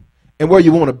are and where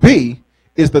you want to be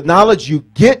is the knowledge you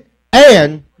get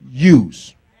and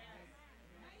use.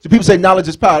 So people say knowledge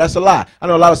is power. That's a lie. I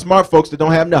know a lot of smart folks that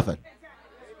don't have nothing.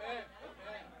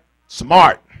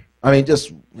 Smart. I mean,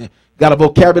 just got a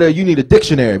vocabulary. You need a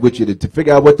dictionary with you to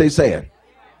figure out what they're saying.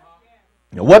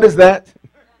 You know, what is that?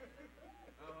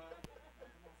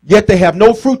 Yet they have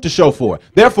no fruit to show for it.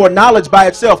 Therefore, knowledge by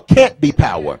itself can't be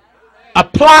power.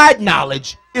 Applied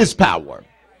knowledge is power.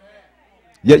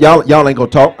 Y'all ain't gonna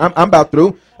talk. I'm about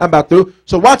through. I'm about through.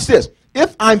 So watch this.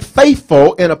 If I'm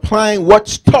faithful in applying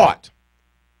what's taught,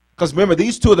 because remember,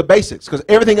 these two are the basics, because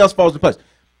everything else falls into place.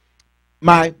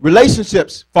 My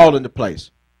relationships fall into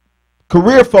place.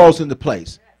 Career falls into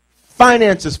place.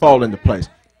 Finances fall into place.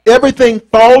 Everything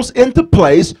falls into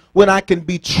place when I can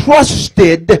be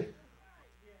trusted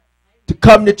to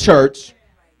come to church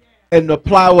and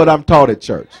apply what I'm taught at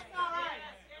church.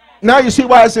 Now you see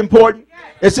why it's important?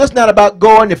 It's just not about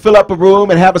going to fill up a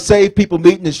room and have a saved people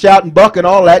meeting and shout and buck and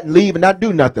all that and leave and not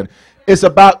do nothing. It's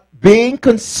about being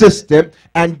consistent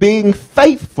and being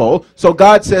faithful. So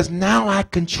God says, now I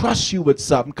can trust you with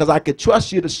something because I can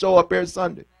trust you to show up every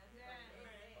Sunday.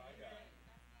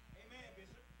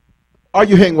 Are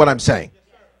you hearing what I'm saying?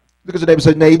 Look at your neighbor and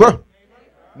say, neighbor,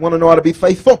 want to know how to be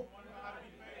faithful?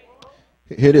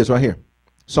 Here it is right here.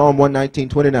 Psalm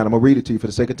 119:29. I'm going to read it to you for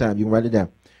the sake of time. You can write it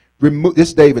down. This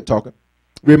is David talking.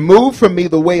 Remove from me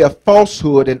the way of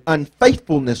falsehood and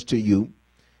unfaithfulness to you,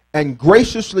 and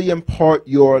graciously impart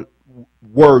your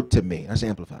word to me. That's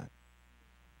amplified.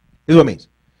 Here's what it means.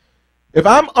 If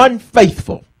I'm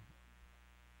unfaithful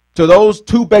to those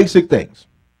two basic things,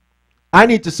 I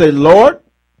need to say, Lord,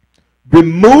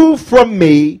 remove from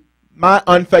me my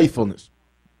unfaithfulness.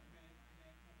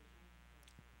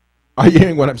 Are you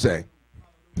hearing what I'm saying?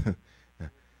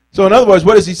 So in other words,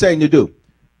 what is he saying to do?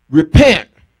 Repent.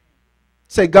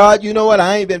 Say, God, you know what?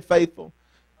 I ain't been faithful.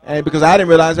 And because I didn't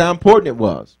realize how important it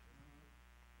was.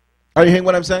 Are you hearing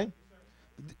what I'm saying?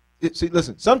 See,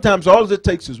 listen, sometimes all it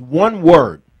takes is one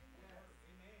word.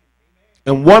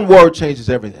 And one word changes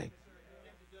everything.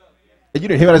 And you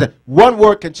didn't hear what I said. One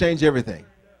word can change everything.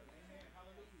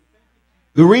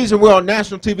 The reason we're on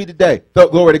national TV today,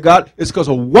 glory to God, is because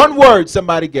of one word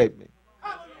somebody gave me.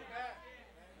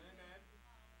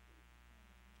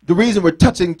 The reason we're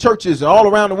touching churches all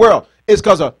around the world is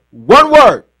because of one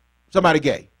word somebody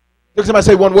gave. Look, somebody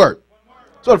say one word.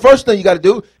 So the first thing you got to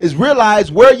do is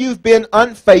realize where you've been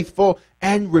unfaithful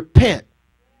and repent.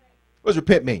 What does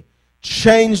repent mean?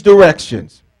 Change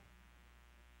directions.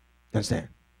 Understand?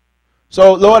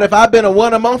 So, Lord, if I've been a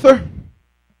one-a-monther,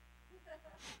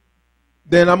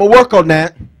 then I'm going to work on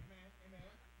that.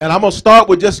 And I'm going to start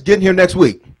with just getting here next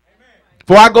week.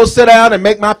 Before I go sit down and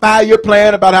make my 5-year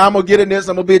plan about how I'm going to get in this,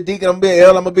 I'm going to be a deacon, I'm going to be an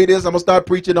elder, I'm going to be this, I'm going to start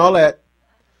preaching, all that.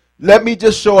 Let me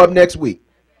just show up next week.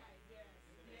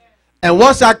 And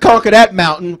once I conquer that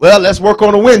mountain, well, let's work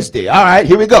on a Wednesday. All right,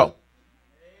 here we go.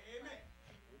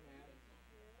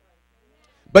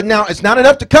 But now it's not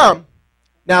enough to come.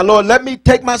 Now, Lord, let me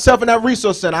take myself in that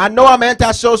resource center. I know I'm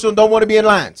antisocial and don't want to be in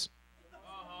lines.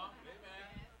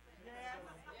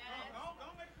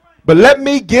 But let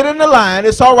me get in the line.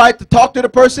 It's all right to talk to the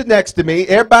person next to me.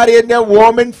 Everybody in there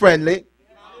warm and friendly.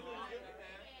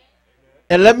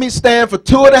 And let me stand for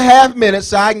 2.5 minutes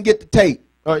so I can get the tape.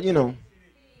 You know.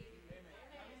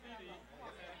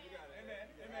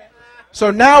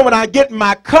 So now when I get in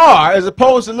my car, as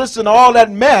opposed to listening to all that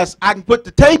mess, I can put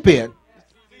the tape in.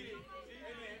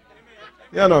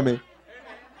 You know what I mean?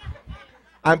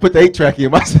 I can put the 8-track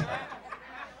in myself.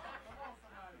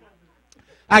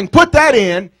 I can put that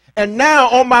in. And now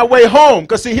on my way home,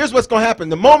 because see, here's what's going to happen.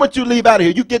 The moment you leave out of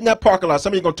here, you get in that parking lot.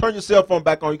 Some of you are going to turn your cell phone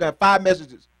back on. You got 5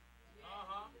 messages.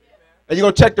 And you're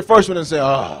going to check the first one and say,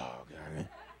 oh, God.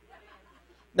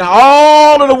 Now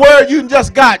all of the word you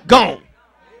just got, gone.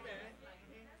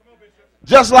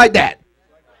 Just like that.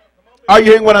 Are you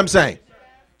hearing what I'm saying?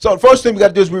 So the first thing we got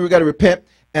to do is we got to repent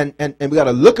and we got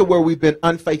to look at where we've been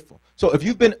unfaithful. So if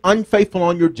you've been unfaithful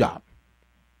on your job,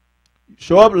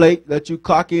 show up late, let you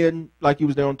clock in like you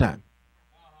was there on time.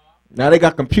 Now they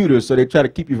got computers, so they try to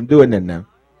keep you from doing that now.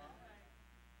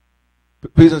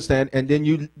 But please understand. And then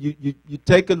you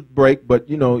take a break, but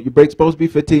you know your break's supposed to be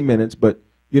 15 minutes. But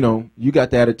you know you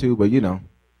got the attitude, but you know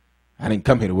I didn't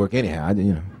come here to work anyhow.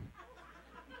 You know.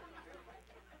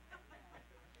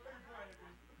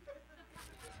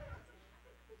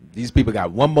 These people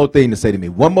got one more thing to say to me.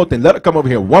 One more thing. Let her come over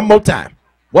here one more time.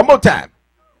 One more time.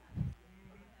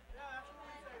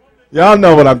 Y'all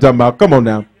know what I'm talking about. Come on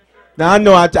now. Now, I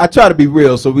know I try to be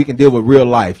real so we can deal with real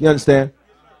life. You understand?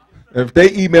 If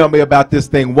they email me about this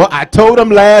thing, well, I told them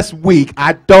last week,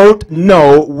 I don't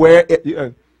know where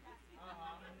it...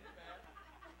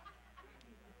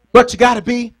 But you got to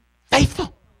be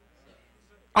faithful.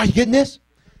 Are you getting this?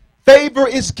 Favor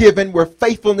is given where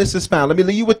faithfulness is found. Let me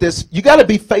leave you with this. You got to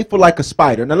be faithful like a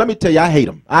spider. Now, let me tell you, I hate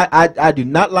them. I do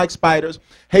not like spiders.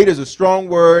 Hate is a strong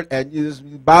word, and it's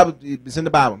in the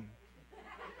Bible.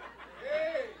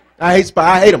 I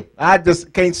hate them. I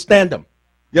just can't stand them.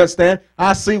 You understand?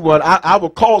 I see one. I will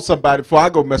call somebody before I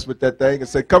go mess with that thing and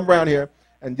say, come around here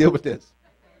and deal with this.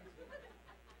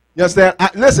 You understand?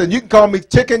 Listen, you can call me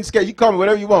chicken scale. You can call me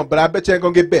whatever you want, but I bet you ain't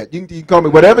going to get bit. You can call me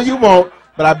whatever you want,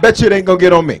 but I bet you it ain't going to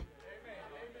get on me.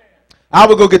 I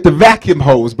will go get the vacuum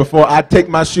hose before I take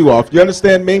my shoe off. You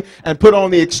understand me? And put on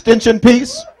the extension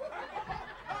piece.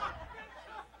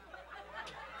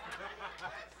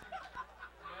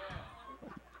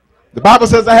 The Bible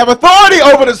says I have authority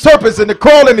over the serpents and the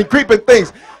crawling and creeping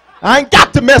things. I ain't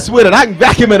got to mess with it. I can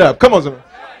vacuum it up. Come on, somebody.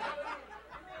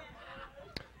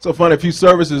 So funny, a few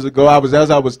services ago, as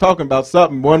I was talking about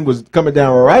something, one was coming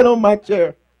down right on my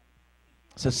chair.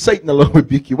 I said, Satan, the Lord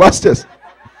rebuke you. Watch this.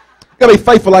 You gotta be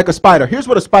faithful like a spider. Here's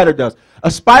what a spider does.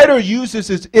 A spider uses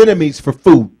its enemies for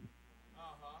food.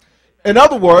 In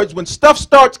other words, when stuff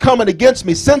starts coming against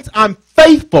me, since I'm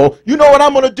faithful, you know what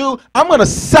I'm going to do? I'm going to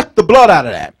suck the blood out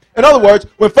of that. In other words,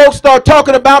 when folks start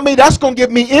talking about me, that's going to give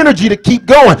me energy to keep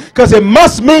going, because it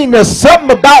must mean there's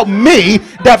something about me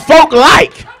that folk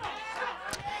like.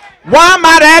 Why am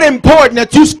I that important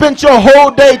that you spent your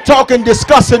whole day talking,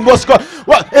 discussing what's going on?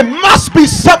 Well, it must be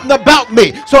something about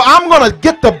me. So I'm going to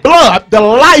get the blood, the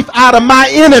life out of my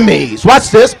enemies. Watch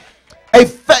this. A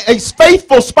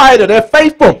faithful spider, they're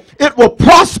faithful. It will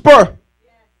prosper.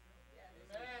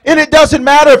 And it doesn't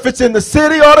matter if it's in the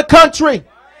city or the country.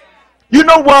 You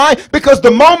know why? Because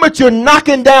the moment you're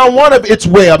knocking down one of its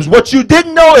webs, what you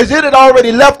didn't know is it had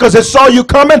already left because it saw you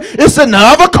coming. It's in the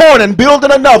other corner and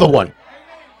building another one.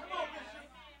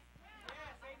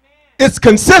 It's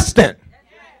consistent.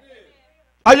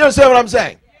 Are you understand what I'm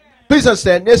saying? Please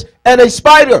understand this. And a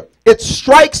spider, it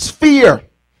strikes fear.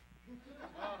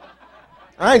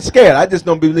 I ain't scared. I just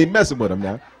don't believe messing with them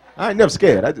now. I ain't never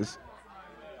scared.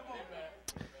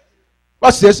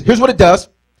 Watch this. Here's what it does.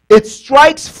 It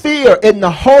strikes fear in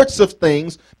the hearts of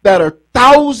things that are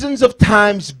thousands of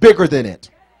times bigger than it.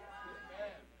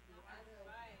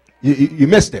 You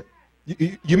missed it.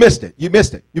 You missed it. You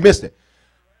missed it. You missed it.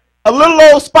 A little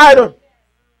old spider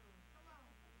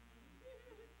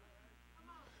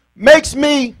makes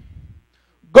me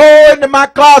go into my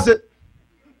closet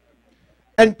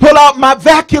and pull out my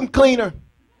vacuum cleaner,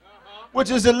 which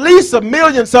is at least 1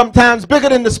 million sometimes bigger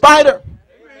than the spider.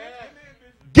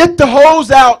 Get the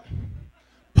hose out,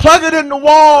 plug it in the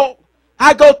wall.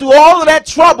 I go through all of that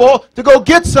trouble to go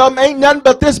get some, ain't nothing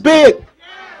but this big.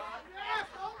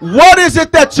 What is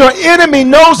it that your enemy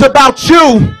knows about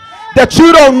you that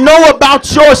you don't know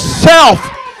about yourself?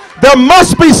 There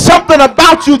must be something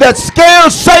about you that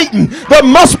scares Satan. There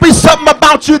must be something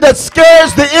about you that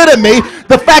scares the enemy.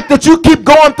 The fact that you keep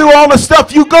going through all the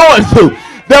stuff you're going through.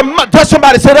 Does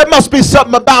somebody say there must be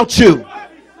something about you?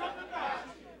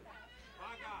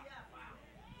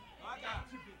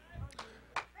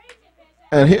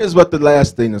 And here's what the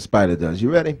last thing the spider does.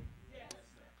 You ready?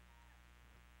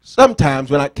 Sometimes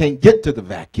when I can't get to the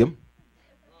vacuum,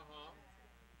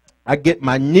 I get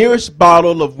my nearest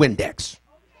bottle of Windex.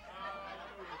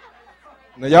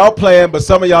 Now, y'all playing, but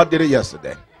some of y'all did it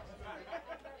yesterday.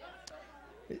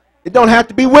 It don't have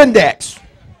to be Windex.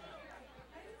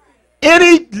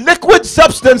 Any liquid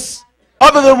substance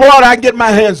other than water I can get my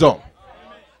hands on.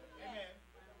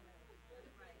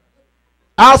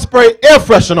 I'll spray air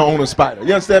freshener on a spider.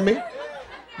 You understand me?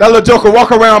 That little joker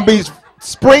walk around be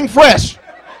spring fresh.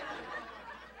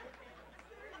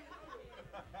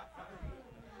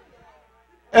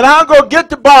 And I'll go get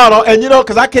the bottle, and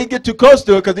because I can't get too close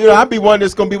to it, because I'll be one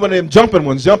that's going to be one of them jumping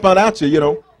ones, jump out at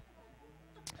you,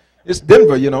 It's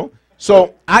Denver,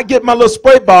 So I get my little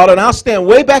spray bottle, and I'll stand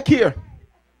way back here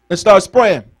and start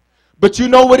spraying. But you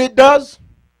know what it does?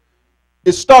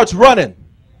 It starts running.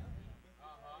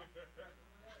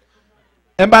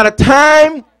 And by the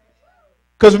time,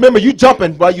 because remember, you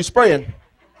jumping while you spraying.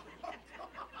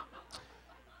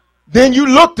 Then you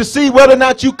look to see whether or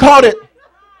not you caught it.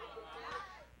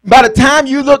 By the time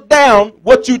you look down,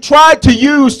 what you tried to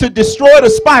use to destroy the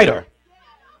spider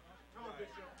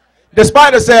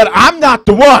said, I'm not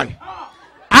the one.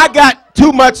 I got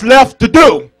too much left to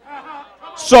do.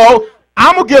 So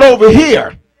I'm going to get over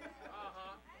here.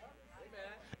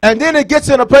 And then it gets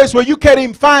in a place where you can't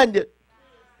even find it.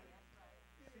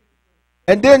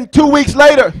 And then 2 weeks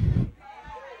later,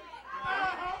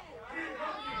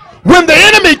 when the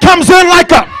enemy comes in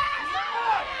like a,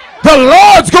 the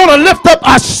Lord's going to lift up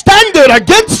a standard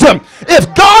against him.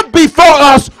 If God be for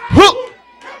us, who?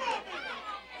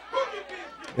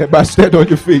 Everybody stand on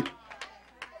your feet.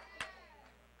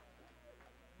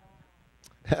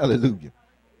 Hallelujah.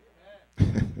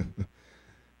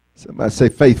 Somebody say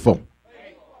faithful.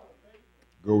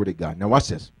 Glory to God. Now watch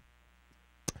this.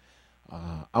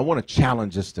 I want to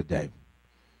challenge us today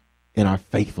in our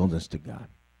faithfulness to God.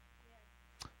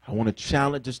 I want to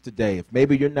challenge us today. If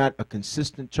maybe you're not a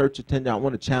consistent church attender, I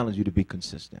want to challenge you to be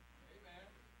consistent.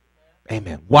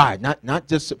 Amen. Why? Not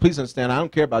just, please understand, I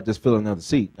don't care about just filling another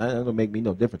seat. That doesn't make me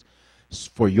no difference. It's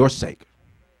for your sake.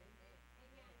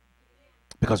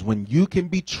 Because when you can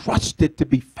be trusted to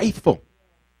be faithful,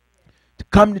 to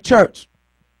come to church,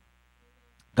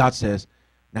 God says,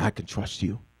 now I can trust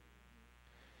you.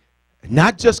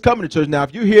 Not just coming to church. Now,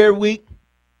 if you're here every week,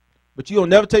 but you don't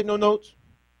never take no notes,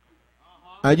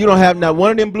 and you don't have not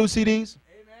one of them blue CDs,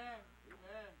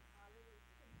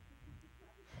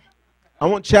 I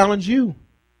want to challenge you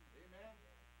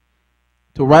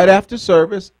to right after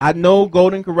service. I know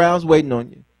Golden Corral's waiting on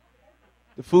you.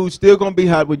 The food's still going to be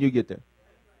hot when you get there.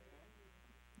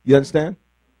 You understand?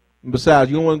 And besides,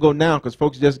 you don't want to go now because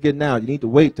folks are just getting out. You need to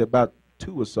wait till about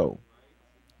 2 or so.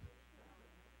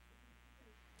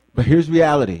 But here's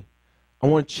reality. I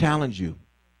want to challenge you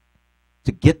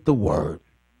to get the word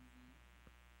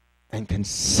and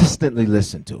consistently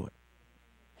listen to it.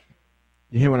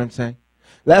 You hear what I'm saying?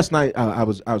 Last night I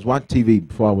was watching TV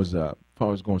before I was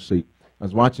going to sleep. I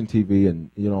was watching TV and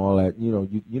all that.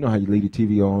 You know how you leave the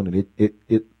TV on and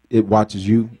it watches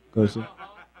you. It's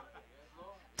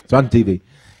on TV.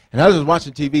 And I was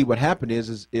watching TV. What happened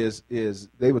is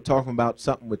they were talking about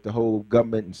something with the whole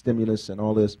government and stimulus and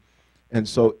all this. And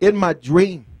so in my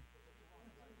dream,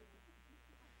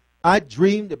 I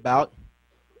dreamed about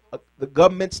the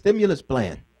government stimulus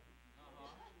plan.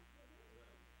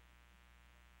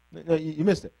 No, you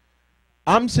missed it.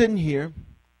 I'm sitting here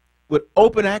with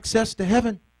open access to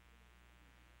heaven.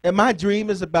 And my dream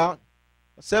is about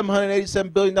a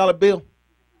 $787 billion bill.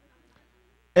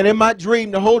 And in my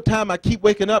dream, the whole time I keep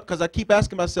waking up because I keep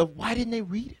asking myself, why didn't they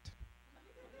read it?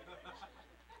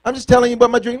 I'm just telling you what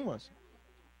my dream was.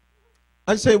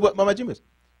 I'm just saying what my dream is.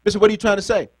 Bishop, what are you trying to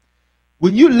say?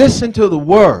 When you listen to the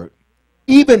word,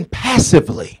 even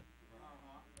passively,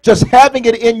 just having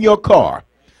it in your car,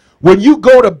 when you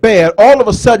go to bed, all of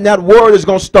a sudden that word is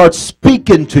going to start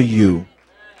speaking to you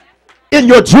in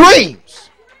your dreams.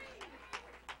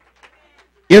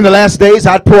 In the last days,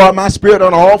 I'd pour out my spirit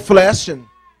on all flesh. And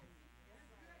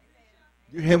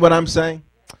you hear what I'm saying?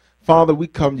 Father, we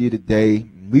come to you today.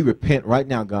 We repent right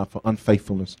now, God, for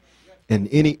unfaithfulness in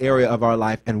any area of our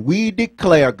life. And we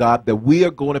declare, God, that we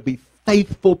are going to be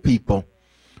faithful people.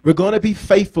 We're going to be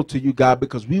faithful to you, God,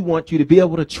 because we want you to be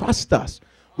able to trust us.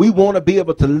 We want to be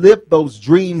able to live those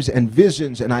dreams and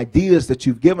visions and ideas that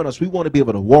you've given us. We want to be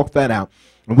able to walk that out.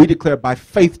 And we declare by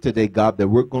faith today, God, that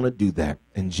we're going to do that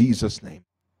in Jesus' name.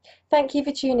 Thank you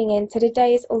for tuning in to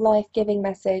today's life-giving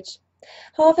message.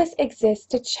 Harvest exists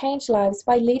to change lives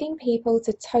by leading people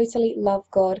to totally love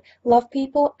God, love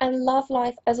people, and love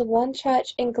life as one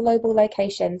church in global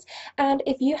locations. And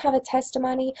if you have a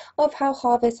testimony of how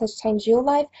Harvest has changed your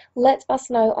life, let us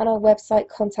know on our website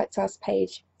Contact Us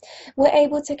page. We're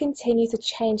able to continue to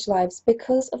change lives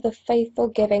because of the faithful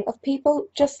giving of people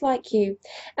just like you.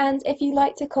 And if you'd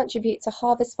like to contribute to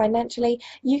Harvest financially,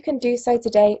 you can do so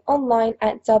today online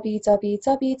at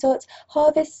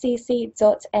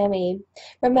www.harvestcc.me.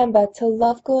 Remember to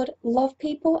love God, love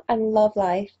people, and love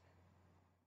life.